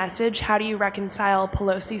character or message, how do you reconcile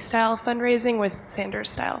Pelosi-style fundraising with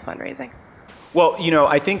Sanders-style fundraising? Well, you know,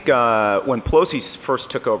 I think when Pelosi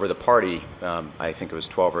first took over the party, I think it was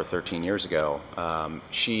 12 or 13 years ago,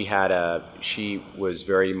 she was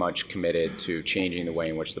very much committed to changing the way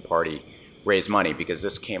in which the party raised money, because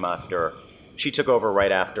this came after, she took over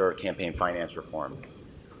right after campaign finance reform.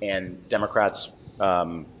 And Democrats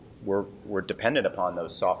were dependent upon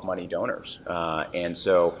those soft money donors. And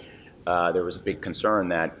so there was a big concern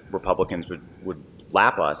that Republicans would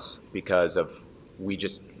lap us because of we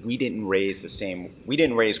didn't raise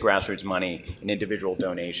grassroots money and individual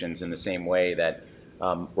donations in the same way that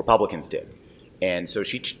Republicans did. And so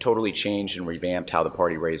she totally changed and revamped how the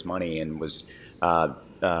party raised money and was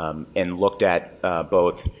and looked at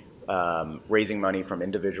both raising money from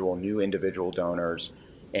new individual donors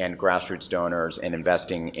and grassroots donors and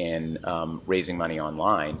investing in raising money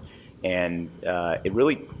online. And it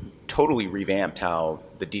really totally revamped how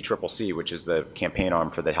the DCCC, which is the campaign arm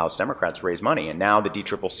for the House Democrats, raise money. And now the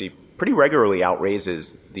DCCC pretty regularly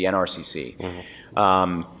outraises the NRCC.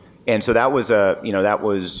 Mm-hmm. And so that was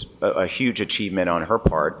a huge achievement on her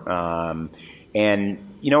part. And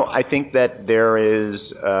I think that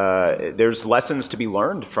there's lessons to be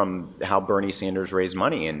learned from how Bernie Sanders raised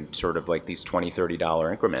money in sort of like these $20,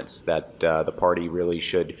 $30 increments that the party really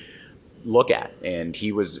should look at. And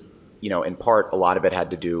he was, in part, a lot of it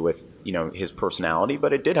had to do with, his personality,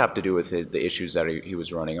 but it did have to do with the issues that he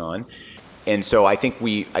was running on. And so I think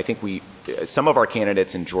some of our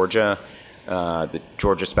candidates in Georgia, the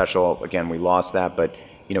Georgia special, again, we lost that, but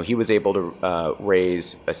he was able to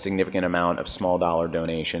raise a significant amount of small dollar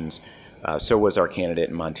donations. So was our candidate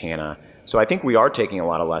in Montana. So I think we are taking a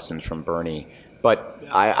lot of lessons from Bernie. But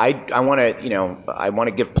I want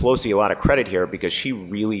to give Pelosi a lot of credit here because she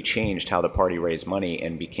really changed how the party raised money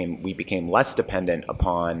and we became less dependent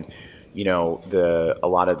upon a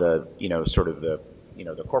lot of the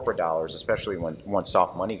the corporate dollars, especially once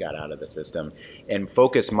soft money got out of the system, and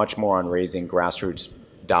focused much more on raising grassroots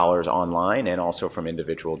dollars online and also from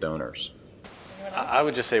individual donors. I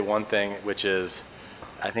would just say one thing, which is,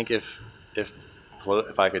 I think if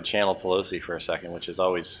I could channel Pelosi for a second, which is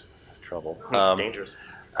always trouble, dangerous.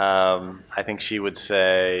 I think she would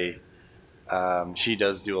say she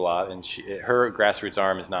does do a lot, and her grassroots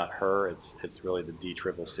arm is not her; it's really the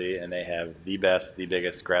DCCC, and they have the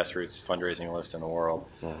biggest grassroots fundraising list in the world.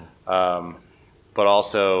 Mm-hmm. But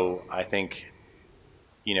also, I think,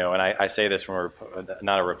 and I say this from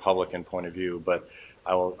not a Republican point of view, but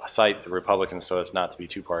I will cite the Republicans so as not to be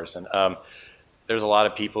too partisan. There's a lot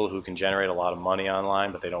of people who can generate a lot of money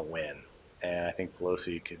online, but they don't win. And I think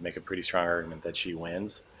Pelosi could make a pretty strong argument that she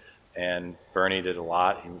wins. And Bernie did a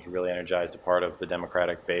lot. He really energized a part of the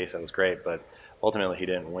Democratic base. That was great, but ultimately he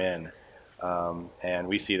didn't win. And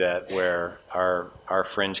we see that where our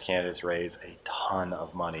fringe candidates raise a ton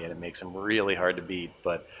of money, and it makes them really hard to beat,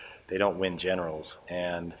 but they don't win generals.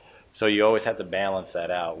 And so you always have to balance that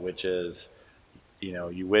out, which is,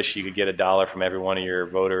 you wish you could get $1 from every one of your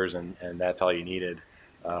voters, and that's all you needed.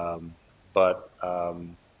 But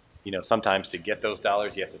sometimes to get those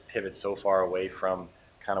dollars, you have to pivot so far away from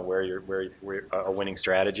kind of where a winning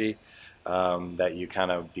strategy that you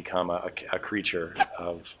kind of become a creature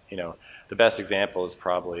of, the best example is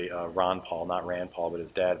probably Ron Paul, not Rand Paul, but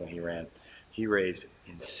his dad when he ran. He raised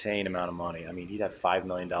insane amount of money. I mean, he'd have $5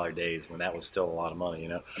 million days when that was still a lot of money,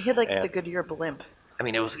 He had the Goodyear blimp. I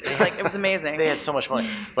mean, it was amazing. They had so much money,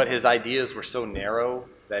 but his ideas were so narrow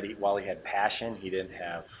that while he had passion, he didn't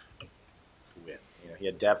have width. He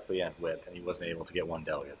had depth, but he had width, and he wasn't able to get one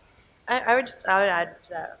delegate. I would add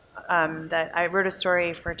to that I wrote a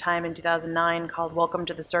story for Time in 2009 called "Welcome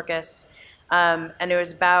to the Circus," and it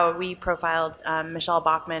was we profiled Michelle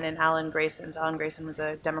Bachmann and Alan Grayson. So Alan Grayson was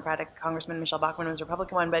a Democratic congressman, Michelle Bachmann was a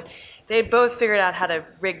Republican one, but they had both figured out how to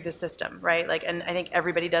rig the system, right? And I think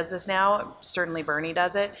everybody does this now. Certainly Bernie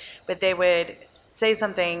does it, but they would say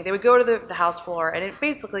something, they would go to the House floor, and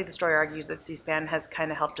basically the story argues that C-SPAN has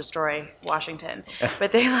kind of helped destroy Washington.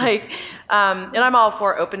 But they and I'm all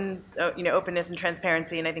for openness and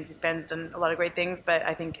transparency, and I think C-SPAN's done a lot of great things, but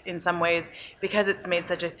I think in some ways, because it's made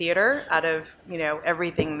such a theater out of,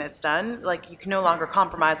 everything that's done, you can no longer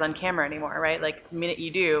compromise on camera anymore, right? The minute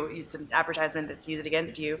you do, it's an advertisement that's used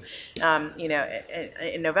against you,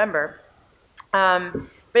 in November.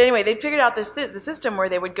 But anyway, they figured out the system where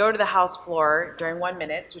they would go to the House floor during 1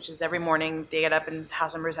 minute, which is every morning they get up and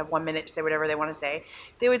House members have 1 minute to say whatever they want to say.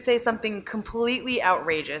 They would say something completely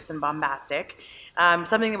outrageous and bombastic,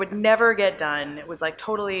 something that would never get done. It was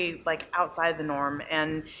totally outside the norm.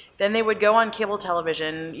 And then they would go on cable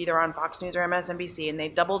television, either on Fox News or MSNBC, and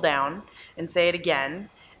they'd double down and say it again.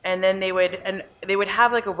 And then they would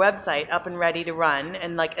have a website up and ready to run,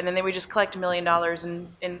 and then they would just collect $1 million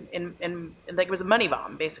in it was a money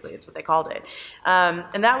bomb, basically. It's what they called it,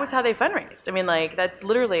 and that was how they fundraised. I mean, that's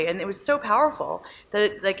literally, and it was so powerful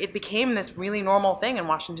that it became this really normal thing in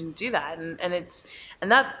Washington to do that, and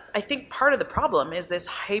that's I think part of the problem is this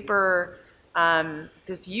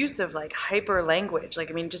this use of hyper language.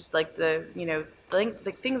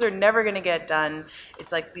 Things are never going to get done.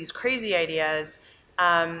 It's these crazy ideas.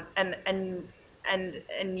 And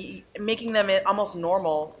making them almost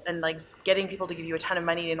normal and getting people to give you a ton of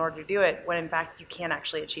money in order to do it when in fact you can't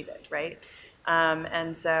actually achieve it, right?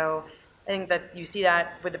 And so I think that you see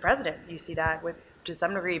that with the president. You see that with, to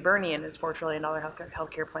some degree, Bernie and his $4 trillion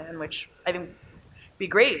healthcare plan, which I think be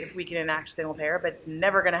great if we can enact single payer, but it's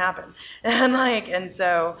never going to happen. And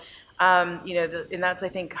so, and that's, I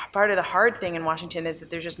think, part of the hard thing in Washington is that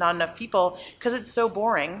there's just not enough people, because it's so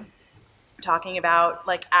boring talking about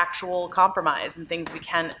like actual compromise and things we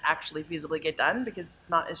can actually feasibly get done, because it's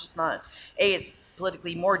just not, it's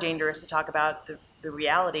politically more dangerous to talk about the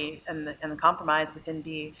reality and the compromise, but then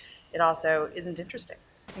B, it also isn't interesting.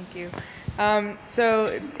 Thank you.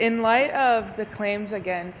 So in light of the claims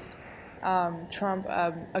against Trump,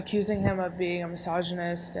 accusing him of being a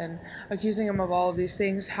misogynist and accusing him of all of these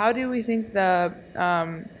things, how do we think the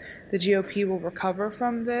GOP will recover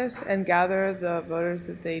from this and gather the voters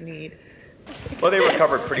that they need? Well, they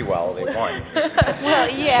recovered pretty well. They won. Well,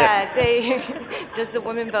 yeah. Does the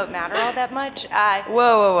women vote matter all that much?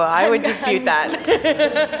 Whoa! I would dispute that.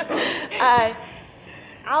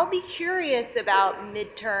 I'll be curious about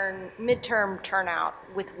midterm turnout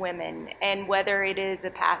with women and whether it is a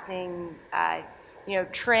passing,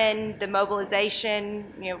 trend, the mobilization,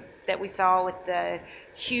 that we saw with the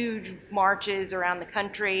huge marches around the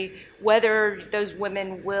country, whether those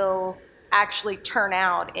women will actually turn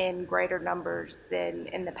out in greater numbers than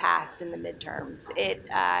in the past in the midterms.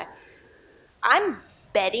 I'm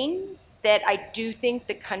betting that I do think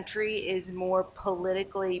the country is more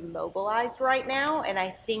politically mobilized right now, and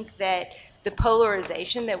I think that the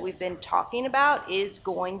polarization that we've been talking about is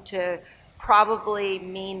going to probably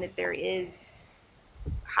mean that there is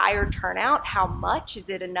higher turnout. How much? Is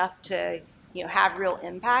it enough to have real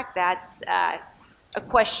impact? That's a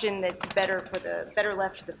question that's better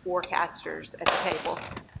left to the forecasters at the table.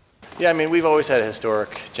 Yeah, I mean, we've always had a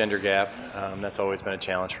historic gender gap. That's always been a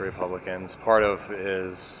challenge for Republicans. Part of it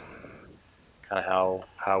is kind of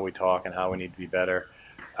how we talk and how we need to be better.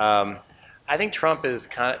 I think Trump is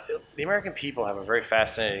the American people have a very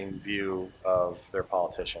fascinating view of their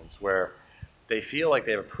politicians, where they feel like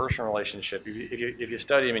they have a personal relationship. If you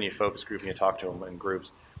study them in your focus group and you talk to them in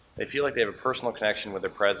groups, they feel like they have a personal connection with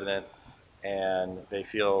their president, and they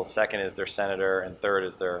feel second is their senator, and third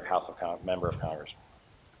is their member of Congress.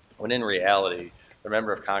 When in reality, the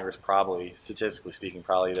member of Congress probably, statistically speaking,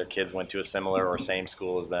 probably their kids went to a similar or same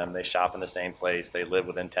school as them. They shop in the same place. They live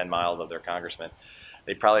within 10 miles of their congressman.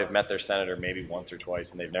 They probably have met their senator maybe once or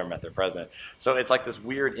twice, and they've never met their president. So it's like this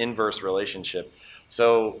weird inverse relationship.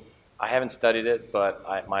 So I haven't studied it, but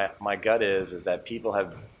my gut is that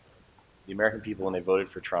the American people, when they voted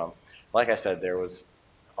for Trump, like I said, there was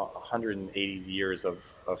 180 years of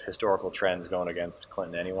historical trends going against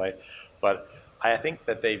Clinton anyway. But I think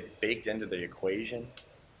that they baked into the equation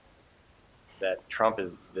that Trump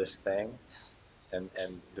is this thing, and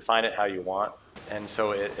define it how you want. And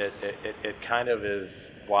so it kind of is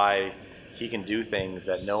why he can do things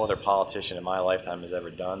that no other politician in my lifetime has ever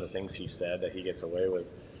done, the things he said that he gets away with.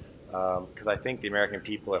 Because I think the American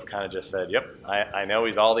people have kind of just said, yep, I know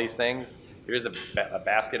he's all these things. Here's a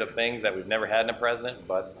basket of things that we've never had in a president,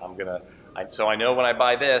 but so I know when I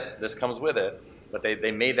buy this comes with it. But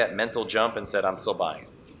they made that mental jump and said, I'm still buying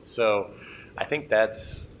it. So I think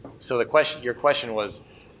so your question was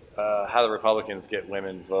how the Republicans get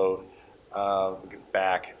women vote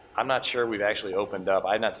back. I'm not sure we've actually opened up.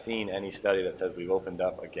 I've not seen any study that says we've opened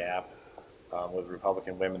up a gap with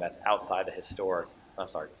Republican women that's outside the historic. I'm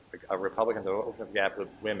sorry, Republicans have opened up a gap with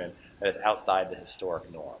women that is outside the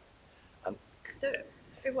historic norm.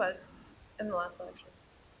 It was in the last election.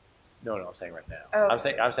 No, I'm saying right now. Oh. I'm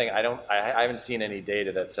saying I haven't seen any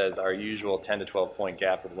data that says our usual 10 to 12 point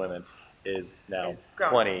gap with women is now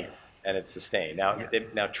 20 and it's sustained.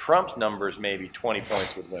 Now Trump's numbers may be 20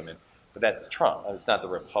 points with women, but that's Trump. It's not the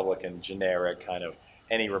Republican generic kind of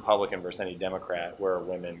any Republican versus any Democrat where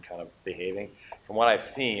women kind of behaving. From what I've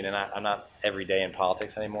seen, and I'm not every day in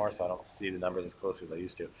politics anymore, so I don't see the numbers as closely as I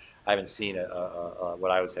used to. I haven't seen what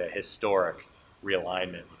I would say a historic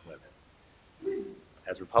realignment with women.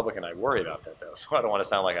 As a Republican, I worry about that, though, so I don't want to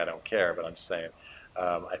sound like I don't care, but I'm just saying,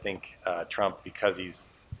 I think Trump, because he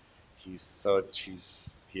is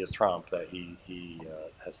Trump, that he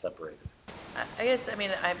has separated. I guess, I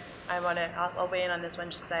mean, I'll weigh in on this one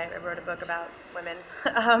just because I wrote a book about women,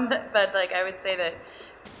 but like I would say that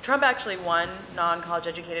Trump actually won non-college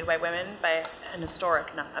educated white women by an historic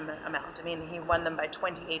amount. I mean, he won them by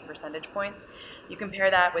 28 percentage points. You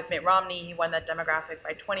compare that with Mitt Romney, he won that demographic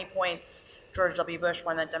by 20 points. George W. Bush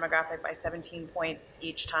won that demographic by 17 points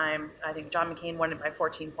each time. I think John McCain won it by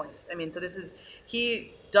 14 points. I mean, so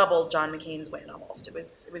he doubled John McCain's win almost. It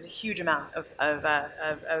was a huge amount of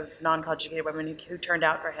non-college educated women who turned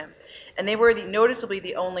out for him. And they were noticeably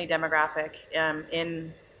the only demographic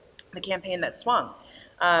in the campaign that swung.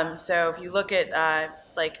 So if you look at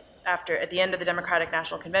like at the end of the Democratic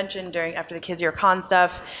National Convention, after the Kizir Khan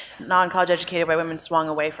stuff, non-college educated white women swung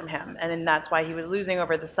away from him, and then that's why he was losing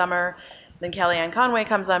over the summer. Then Kellyanne Conway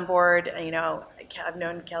comes on board. And, you know, I've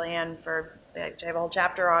known Kellyanne for, I have a whole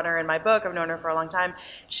chapter on her in my book. I've known her for a long time.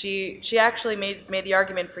 She actually made the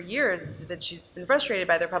argument for years that she's been frustrated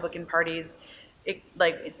by the Republican Party's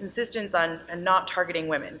insistence on not targeting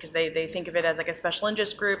women, because they think of it as like a special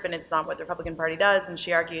interest group, and it's not what the Republican Party does. And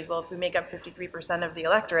she argues, well, if we make up 53% of the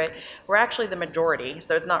electorate, we're actually the majority,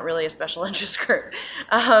 so it's not really a special interest group.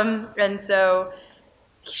 And so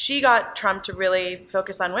she got Trump to really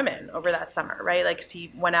focus on women over that summer, right? Like,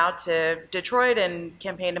 he went out to Detroit and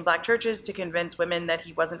campaigned in black churches to convince women that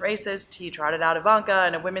he wasn't racist. He trotted out Ivanka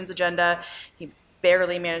and a women's agenda. He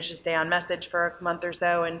barely managed to stay on message for a month or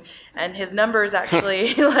so, and his numbers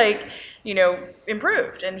actually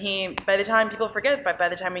improved. And by the time people forget, but by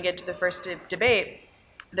the time we get to the first debate,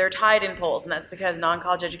 they're tied in polls, and that's because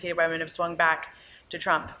non-college educated women have swung back to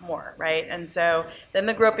Trump more, right? And so then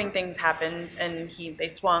the groping things happened, and they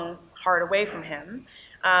swung hard away from him.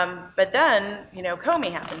 But then,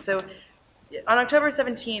 Comey happened. So on October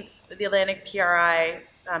 17th, the Atlantic PRI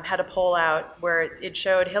had a poll out where it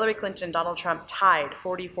showed Hillary Clinton and Donald Trump tied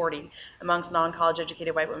 40-40 amongst non-college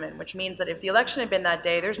educated white women, which means that if the election had been that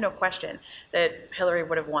day, there's no question that Hillary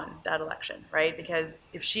would have won that election, right? Because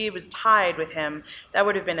if she was tied with him, that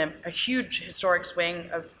would have been a huge historic swing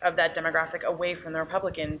of that demographic away from the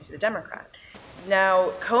Republican to the Democrat. Now,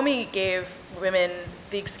 Comey gave women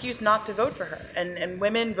the excuse not to vote for her, and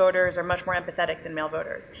women voters are much more empathetic than male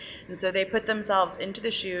voters. And so they put themselves into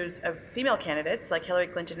the shoes of female candidates like Hillary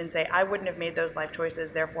Clinton and say, I wouldn't have made those life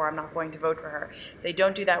choices, therefore I'm not going to vote for her. They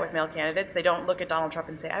don't do that with male candidates. They don't look at Donald Trump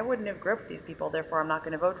and say, I wouldn't have groped these people, therefore I'm not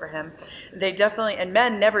going to vote for him. They definitely, and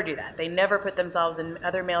men never do that. They never put themselves in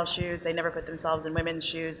other male shoes. They never put themselves in women's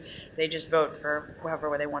shoes. They just vote for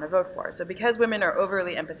whoever they want to vote for. So because women are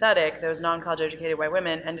overly empathetic, those non-college educated white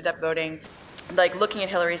women ended up voting, looking at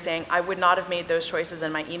Hillary saying, I would not have made those choices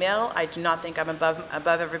in my email. I do not think I'm above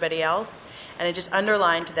everybody else. And it just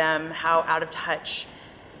underlined to them how out of touch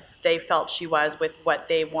they felt she was with what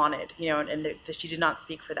they wanted, and that she did not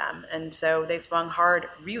speak for them. And so they swung hard,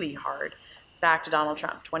 really hard, back to Donald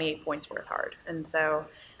Trump, 28 points worth hard. And so,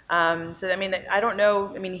 I mean, I don't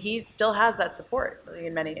know. I mean, he still has that support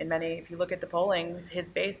in many. If you look at the polling, his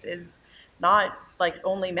base is not like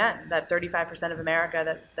only men. That 35% of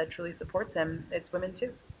America that truly supports him, it's women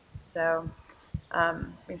too. So we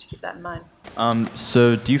have to keep that in mind.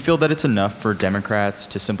 So do you feel that it's enough for Democrats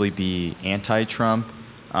to simply be anti-Trump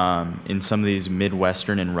in some of these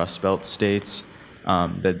Midwestern and Rust Belt states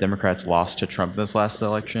that Democrats lost to Trump this last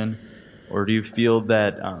election? Or do you feel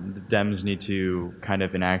that the Dems need to kind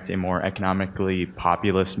of enact a more economically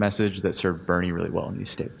populist message that served Bernie really well in these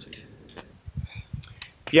states?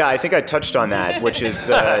 Yeah, I think I touched on that, which is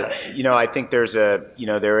I think there are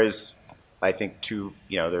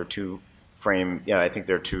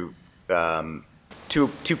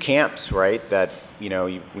two camps, right? That, we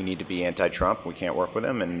need to be anti-Trump, we can't work with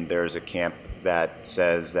him, and there's a camp that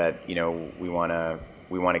says that, we want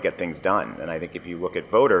to get things done. And I think if you look at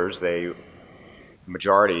voters,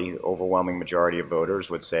 overwhelming majority of voters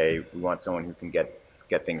would say we want someone who can get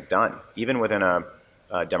things done, even within a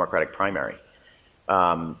Democratic primary.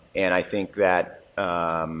 And I think that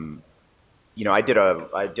I did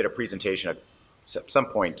a presentation at some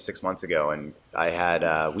point 6 months ago, and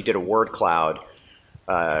we did a word cloud.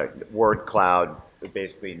 Word cloud,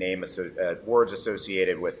 basically words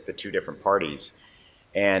associated with the two different parties.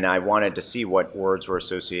 And I wanted to see what words were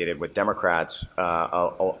associated with Democrats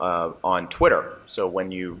on Twitter. So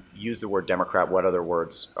when you use the word Democrat, what other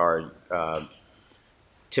words are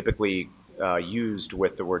typically used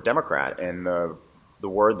with the word Democrat? And the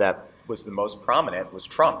word that was the most prominent was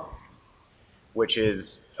Trump, which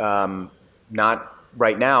is not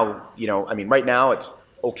right now. Right now it's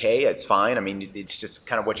okay, it's fine. I mean, it's just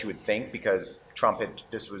kind of what you would think, because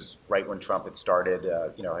this was right when Trump had started,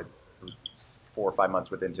 it was 4 or 5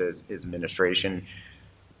 months into his administration.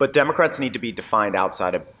 But Democrats need to be defined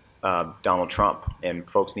outside of Donald Trump, and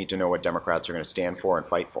folks need to know what Democrats are going to stand for and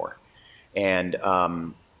fight for. And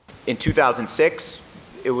in 2006,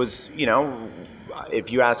 it was,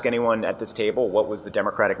 if you ask anyone at this table what was the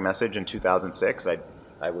Democratic message in 2006,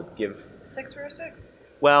 I would give 6 for a 6.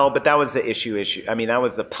 Well, but that was the issue. I mean, that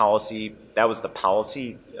was the policy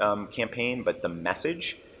campaign, but the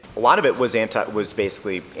message, a lot of it was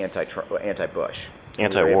basically anti-Bush,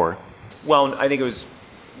 Anti-war. Well, I think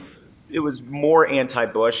it was more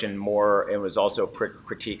anti-Bush, and it was also a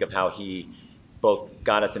critique of how he both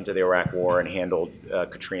got us into the Iraq War and handled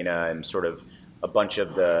Katrina, and sort of a bunch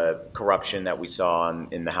of the corruption that we saw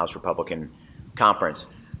in the House Republican conference.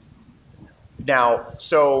 Now,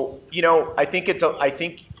 so, you know, I think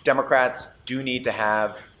Democrats do need to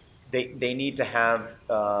have, they need to have,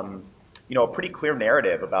 you know, a pretty clear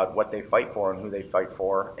narrative about what they fight for and who they fight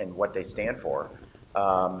for and what they stand for.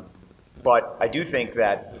 But I do think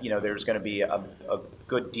that, you know, there's going to be a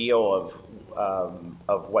good deal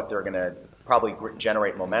of what they're going to probably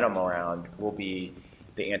generate momentum around will be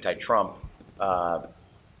the anti-Trump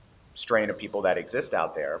strain of people that exist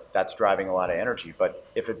out there. That's driving a lot of energy. But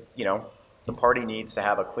if it, you know, the party needs to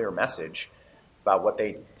have a clear message about what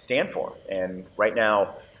they stand for. And right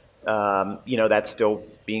now, you know, that's still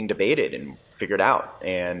being debated and figured out.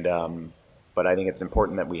 And but I think it's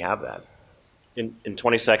important that we have that. In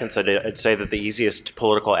 20 seconds, I'd say that the easiest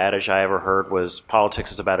political adage I ever heard was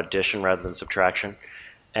politics is about addition rather than subtraction.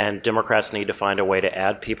 And Democrats need to find a way to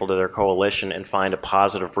add people to their coalition and find a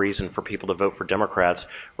positive reason for people to vote for Democrats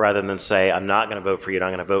rather than say, I'm not going to vote for you, and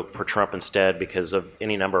I'm going to vote for Trump instead because of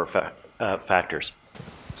any number of factors.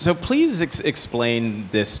 So please explain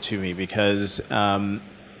this to me, because Donald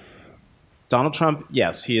Trump,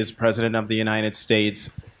 yes, he is president of the United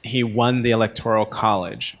States. He won the Electoral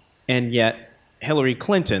College. And yet Hillary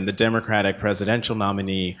Clinton, the Democratic presidential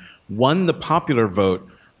nominee, won the popular vote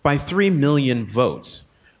by 3 million votes.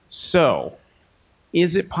 So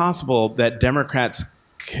is it possible that Democrats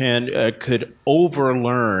could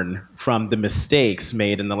overlearn from the mistakes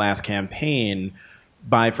made in the last campaign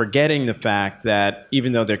by forgetting the fact that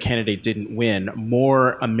even though their candidate didn't win,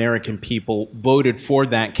 more American people voted for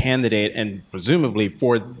that candidate and presumably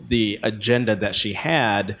for the agenda that she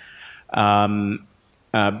had than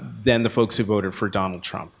the folks who voted for Donald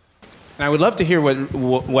Trump? And I would love to hear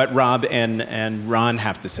what Rob and Ron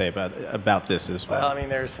have to say about this as well. Well, I mean,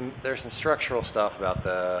 there's some structural stuff about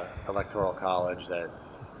the Electoral College that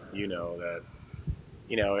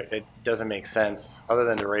it doesn't make sense other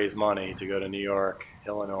than to raise money to go to New York,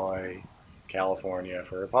 Illinois, California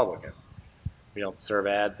for a Republican. We don't serve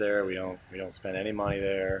ads there. We don't spend any money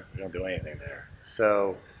there. We don't do anything there.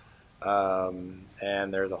 So,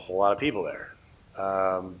 and there's a whole lot of people there.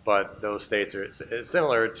 But those states are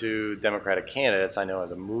similar to Democratic candidates. I know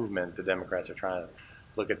as a movement, the Democrats are trying to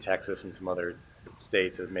look at Texas and some other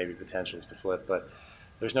states as maybe potentials to flip. But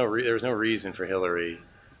there was no reason for Hillary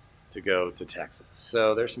to go to Texas.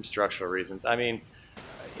 So there's some structural reasons. I mean,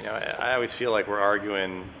 I always feel like we're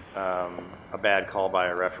arguing a bad call by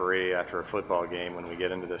a referee after a football game when we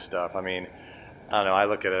get into this stuff. I mean, I don't know. I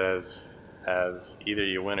look at it as either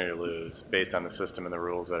you win or you lose based on the system and the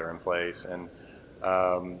rules that are in place. And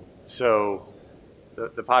so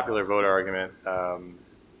the popular vote argument,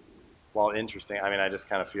 while interesting, I mean, I just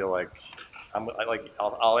kind of feel like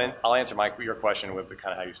I'll answer your question with the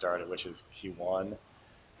kind of how you started, which is he won,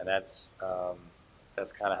 and that's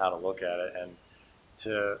kind of how to look at it. And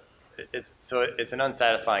it's an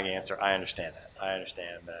unsatisfying answer. I understand that. I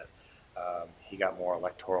understand that he got more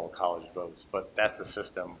Electoral College votes, but that's the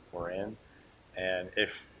system we're in, and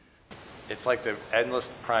if it's like the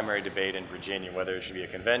endless primary debate in Virginia, whether it should be a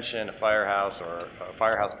convention, a firehouse, or a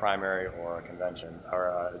firehouse primary, or a convention,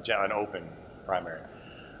 or an open primary.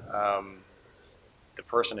 The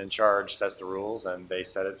person in charge sets the rules, and they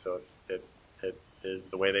set it so it is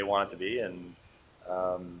the way they want it to be, and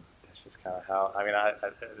that's just kind of how. I mean,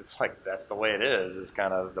 it's like that's the way it is. It's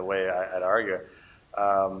kind of the way I'd argue.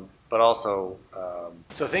 But also,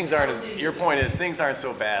 so things aren't your point is things aren't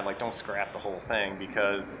so bad, like don't scrap the whole thing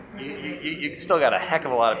because you still got a heck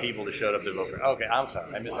of a lot of people that showed up to vote for. Okay, I'm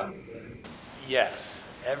sorry, I missed that. Yes,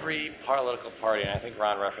 every political party, and I think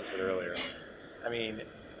Ron referenced it earlier, I mean,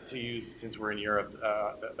 to use, since we're in Europe,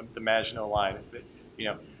 the Maginot Line,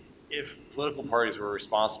 if political parties were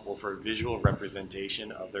responsible for visual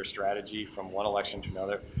representation of their strategy from one election to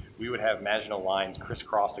another, we would have Maginot Lines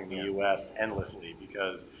crisscrossing the U.S. endlessly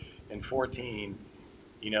because in 2014,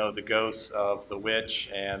 the ghosts of the witch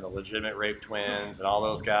and the legitimate rape twins and all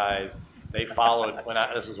those guys, they followed,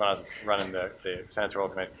 this was when I was running the senatorial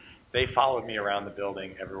committee, they followed me around the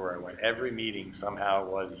building everywhere I went. Every meeting somehow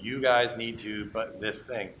was, you guys need to, but this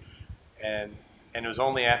thing. And it was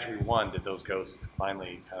only after we won did those ghosts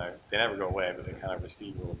finally they never go away, but they kind of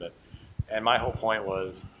recede a little bit. And my whole point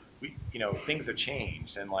was, things have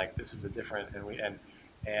changed, and like this is a different,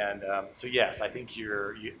 so yes, I think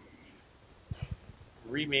you're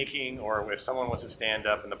remaking, or if someone wants to stand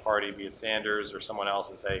up in the party, be it Sanders or someone else,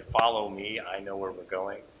 and say, follow me, I know where we're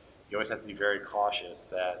going, you always have to be very cautious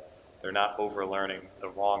that they're not overlearning the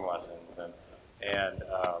wrong lessons. And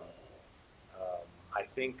I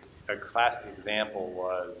think a classic example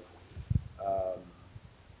was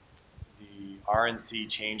RNC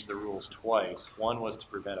changed the rules twice. One was to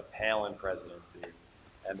prevent a Palin presidency,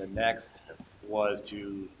 and the next was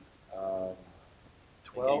to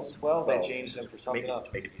 12. They changed them for something else.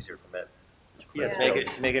 To make it easier for men. Yeah,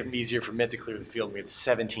 to make it easier for Mitt to clear the field. We had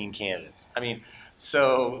 17 candidates. I mean,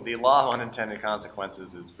 so the law of unintended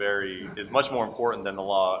consequences is much more important than the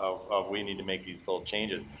law of we need to make these little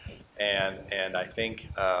changes. And I think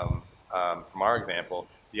from our example,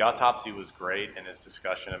 the autopsy was great in its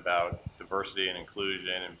discussion about diversity and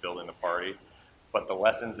inclusion and building the party. But the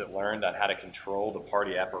lessons it learned on how to control the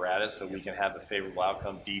party apparatus so we can have the favorable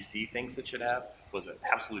outcome DC thinks it should have was an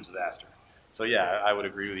absolute disaster. So yeah, I would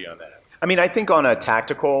agree with you on that. I mean, I think on a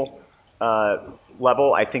tactical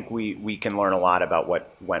level, I think we can learn a lot about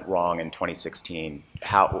what went wrong in 2016.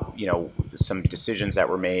 How, some decisions that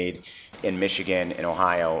were made in Michigan, in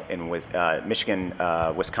Ohio, in Michigan,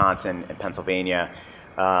 Wisconsin, and Pennsylvania.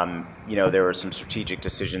 There were some strategic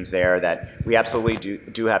decisions there that we absolutely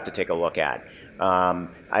do have to take a look at.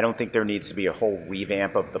 I don't think there needs to be a whole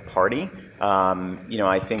revamp of the party.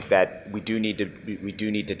 I think that we do need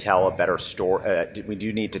to tell a better story. We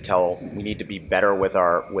need to be better with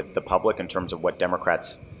the public in terms of what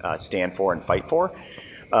Democrats stand for and fight for.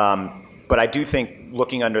 But I do think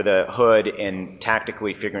looking under the hood and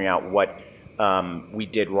tactically figuring out what we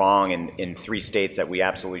did wrong in 3 states that we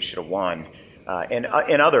absolutely should have won, and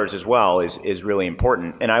others as well, is really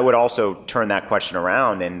important. And I would also turn that question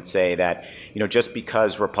around and say that just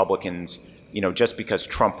because Republicans, just because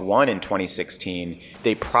Trump won in 2016,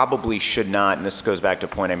 they probably should not. And this goes back to a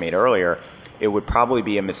point I made earlier. It would probably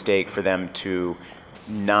be a mistake for them to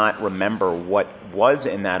not remember what was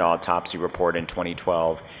in that autopsy report in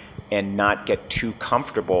 2012 and not get too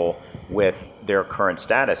comfortable with their current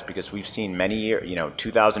status, because we've seen many years,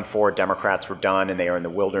 2004 Democrats were done and they are in the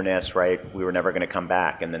wilderness, right? We were never going to come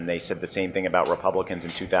back. And then they said the same thing about Republicans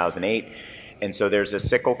in 2008. And so there's a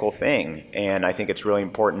cyclical thing. And I think it's really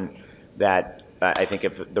important that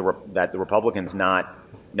that the Republicans not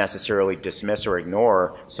necessarily dismiss or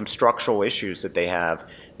ignore some structural issues that they have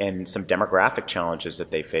and some demographic challenges that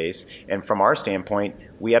they face. And from our standpoint,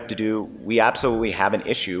 we absolutely have an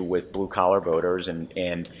issue with blue collar voters,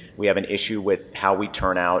 and we have an issue with how we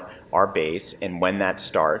turn out our base and when that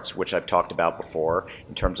starts, which I've talked about before,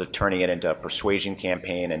 in terms of turning it into a persuasion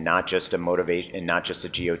campaign and not just a motivation and not just a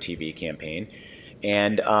GOTV campaign.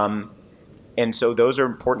 And so those are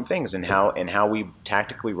important things in how we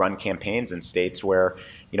tactically run campaigns in states where,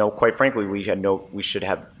 quite frankly, we should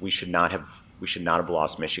not have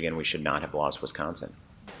lost Michigan. We should not have lost Wisconsin.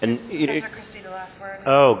 And Professor Christie, the last word.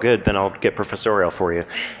 Oh, good. Then I'll get professorial for you.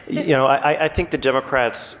 I think the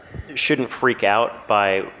Democrats shouldn't freak out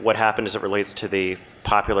by what happened as it relates to the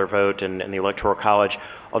popular vote and the Electoral College,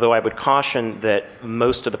 although I would caution that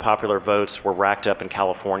most of the popular votes were racked up in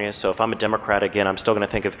California. So if I'm a Democrat, again, I'm still going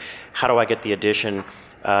to think of how do I get the additional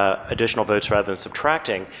votes rather than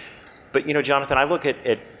subtracting. But, Jonathan, I look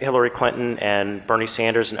at Hillary Clinton and Bernie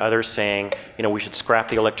Sanders and others saying, we should scrap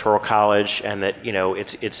the Electoral College and that,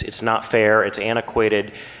 it's not fair, it's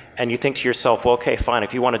antiquated. And you think to yourself, well, okay, fine,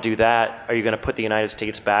 if you want to do that, are you going to put the United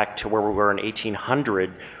States back to where we were in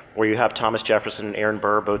 1800, where you have Thomas Jefferson and Aaron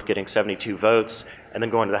Burr both getting 72 votes and then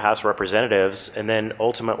going to the House of Representatives, and then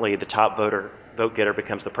ultimately the top vote getter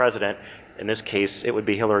becomes the president? In this case, it would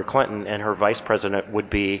be Hillary Clinton, and her vice president would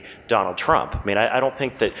be Donald Trump. I mean, I don't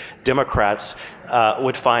think that Democrats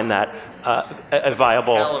would find that a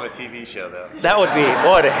viable... Hell of a TV show, though. That would be,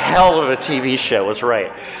 what a hell of a TV show, was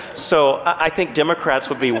right. So I think Democrats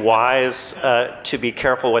would be wise to be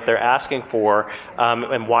careful what they're asking for,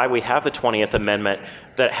 and why we have the 20th Amendment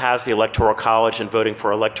that has the Electoral College and voting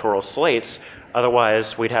for electoral slates.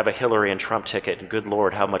 Otherwise, we'd have a Hillary and Trump ticket, and good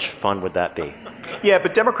Lord, how much fun would that be? Yeah,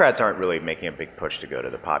 but Democrats aren't really making a big push to go to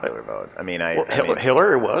the popular vote. I mean,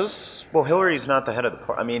 Hillary was? Well, Hillary's not the head of the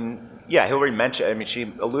party. I mean, yeah, Hillary mentioned,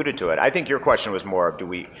 she alluded to it. I think your question was more of, do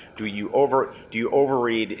you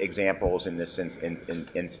overread examples in this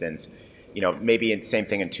instance? Maybe the same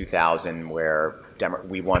thing in 2000 where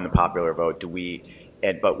we won the popular vote,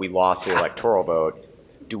 but we lost the electoral vote.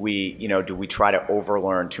 Do we try to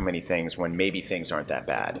overlearn too many things when maybe things aren't that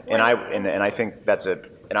bad? And I think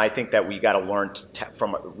that we got to learn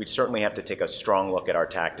we certainly have to take a strong look at our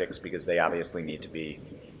tactics, because they obviously need to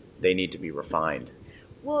be refined.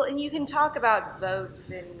 Well, and you can talk about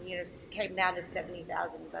votes, and came down to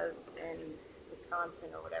 70,000 votes in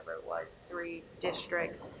Wisconsin or whatever it was, 3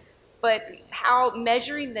 districts. But how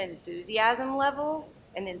measuring the enthusiasm level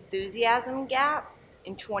and enthusiasm gap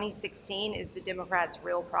in 2016 is the Democrats'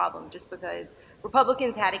 real problem, just because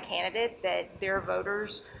Republicans had a candidate that their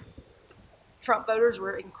voters, Trump voters,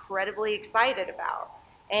 were incredibly excited about.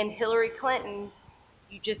 And Hillary Clinton,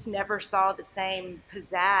 you just never saw the same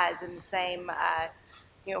pizzazz and the same,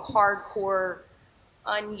 hardcore,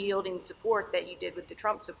 unyielding support that you did with the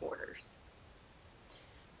Trump supporters.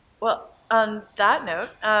 Well, on that note,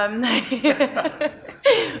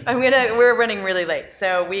 we're running really late,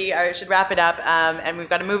 so we should wrap it up. And we've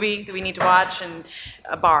got a movie that we need to watch and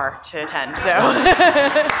a bar to attend. So.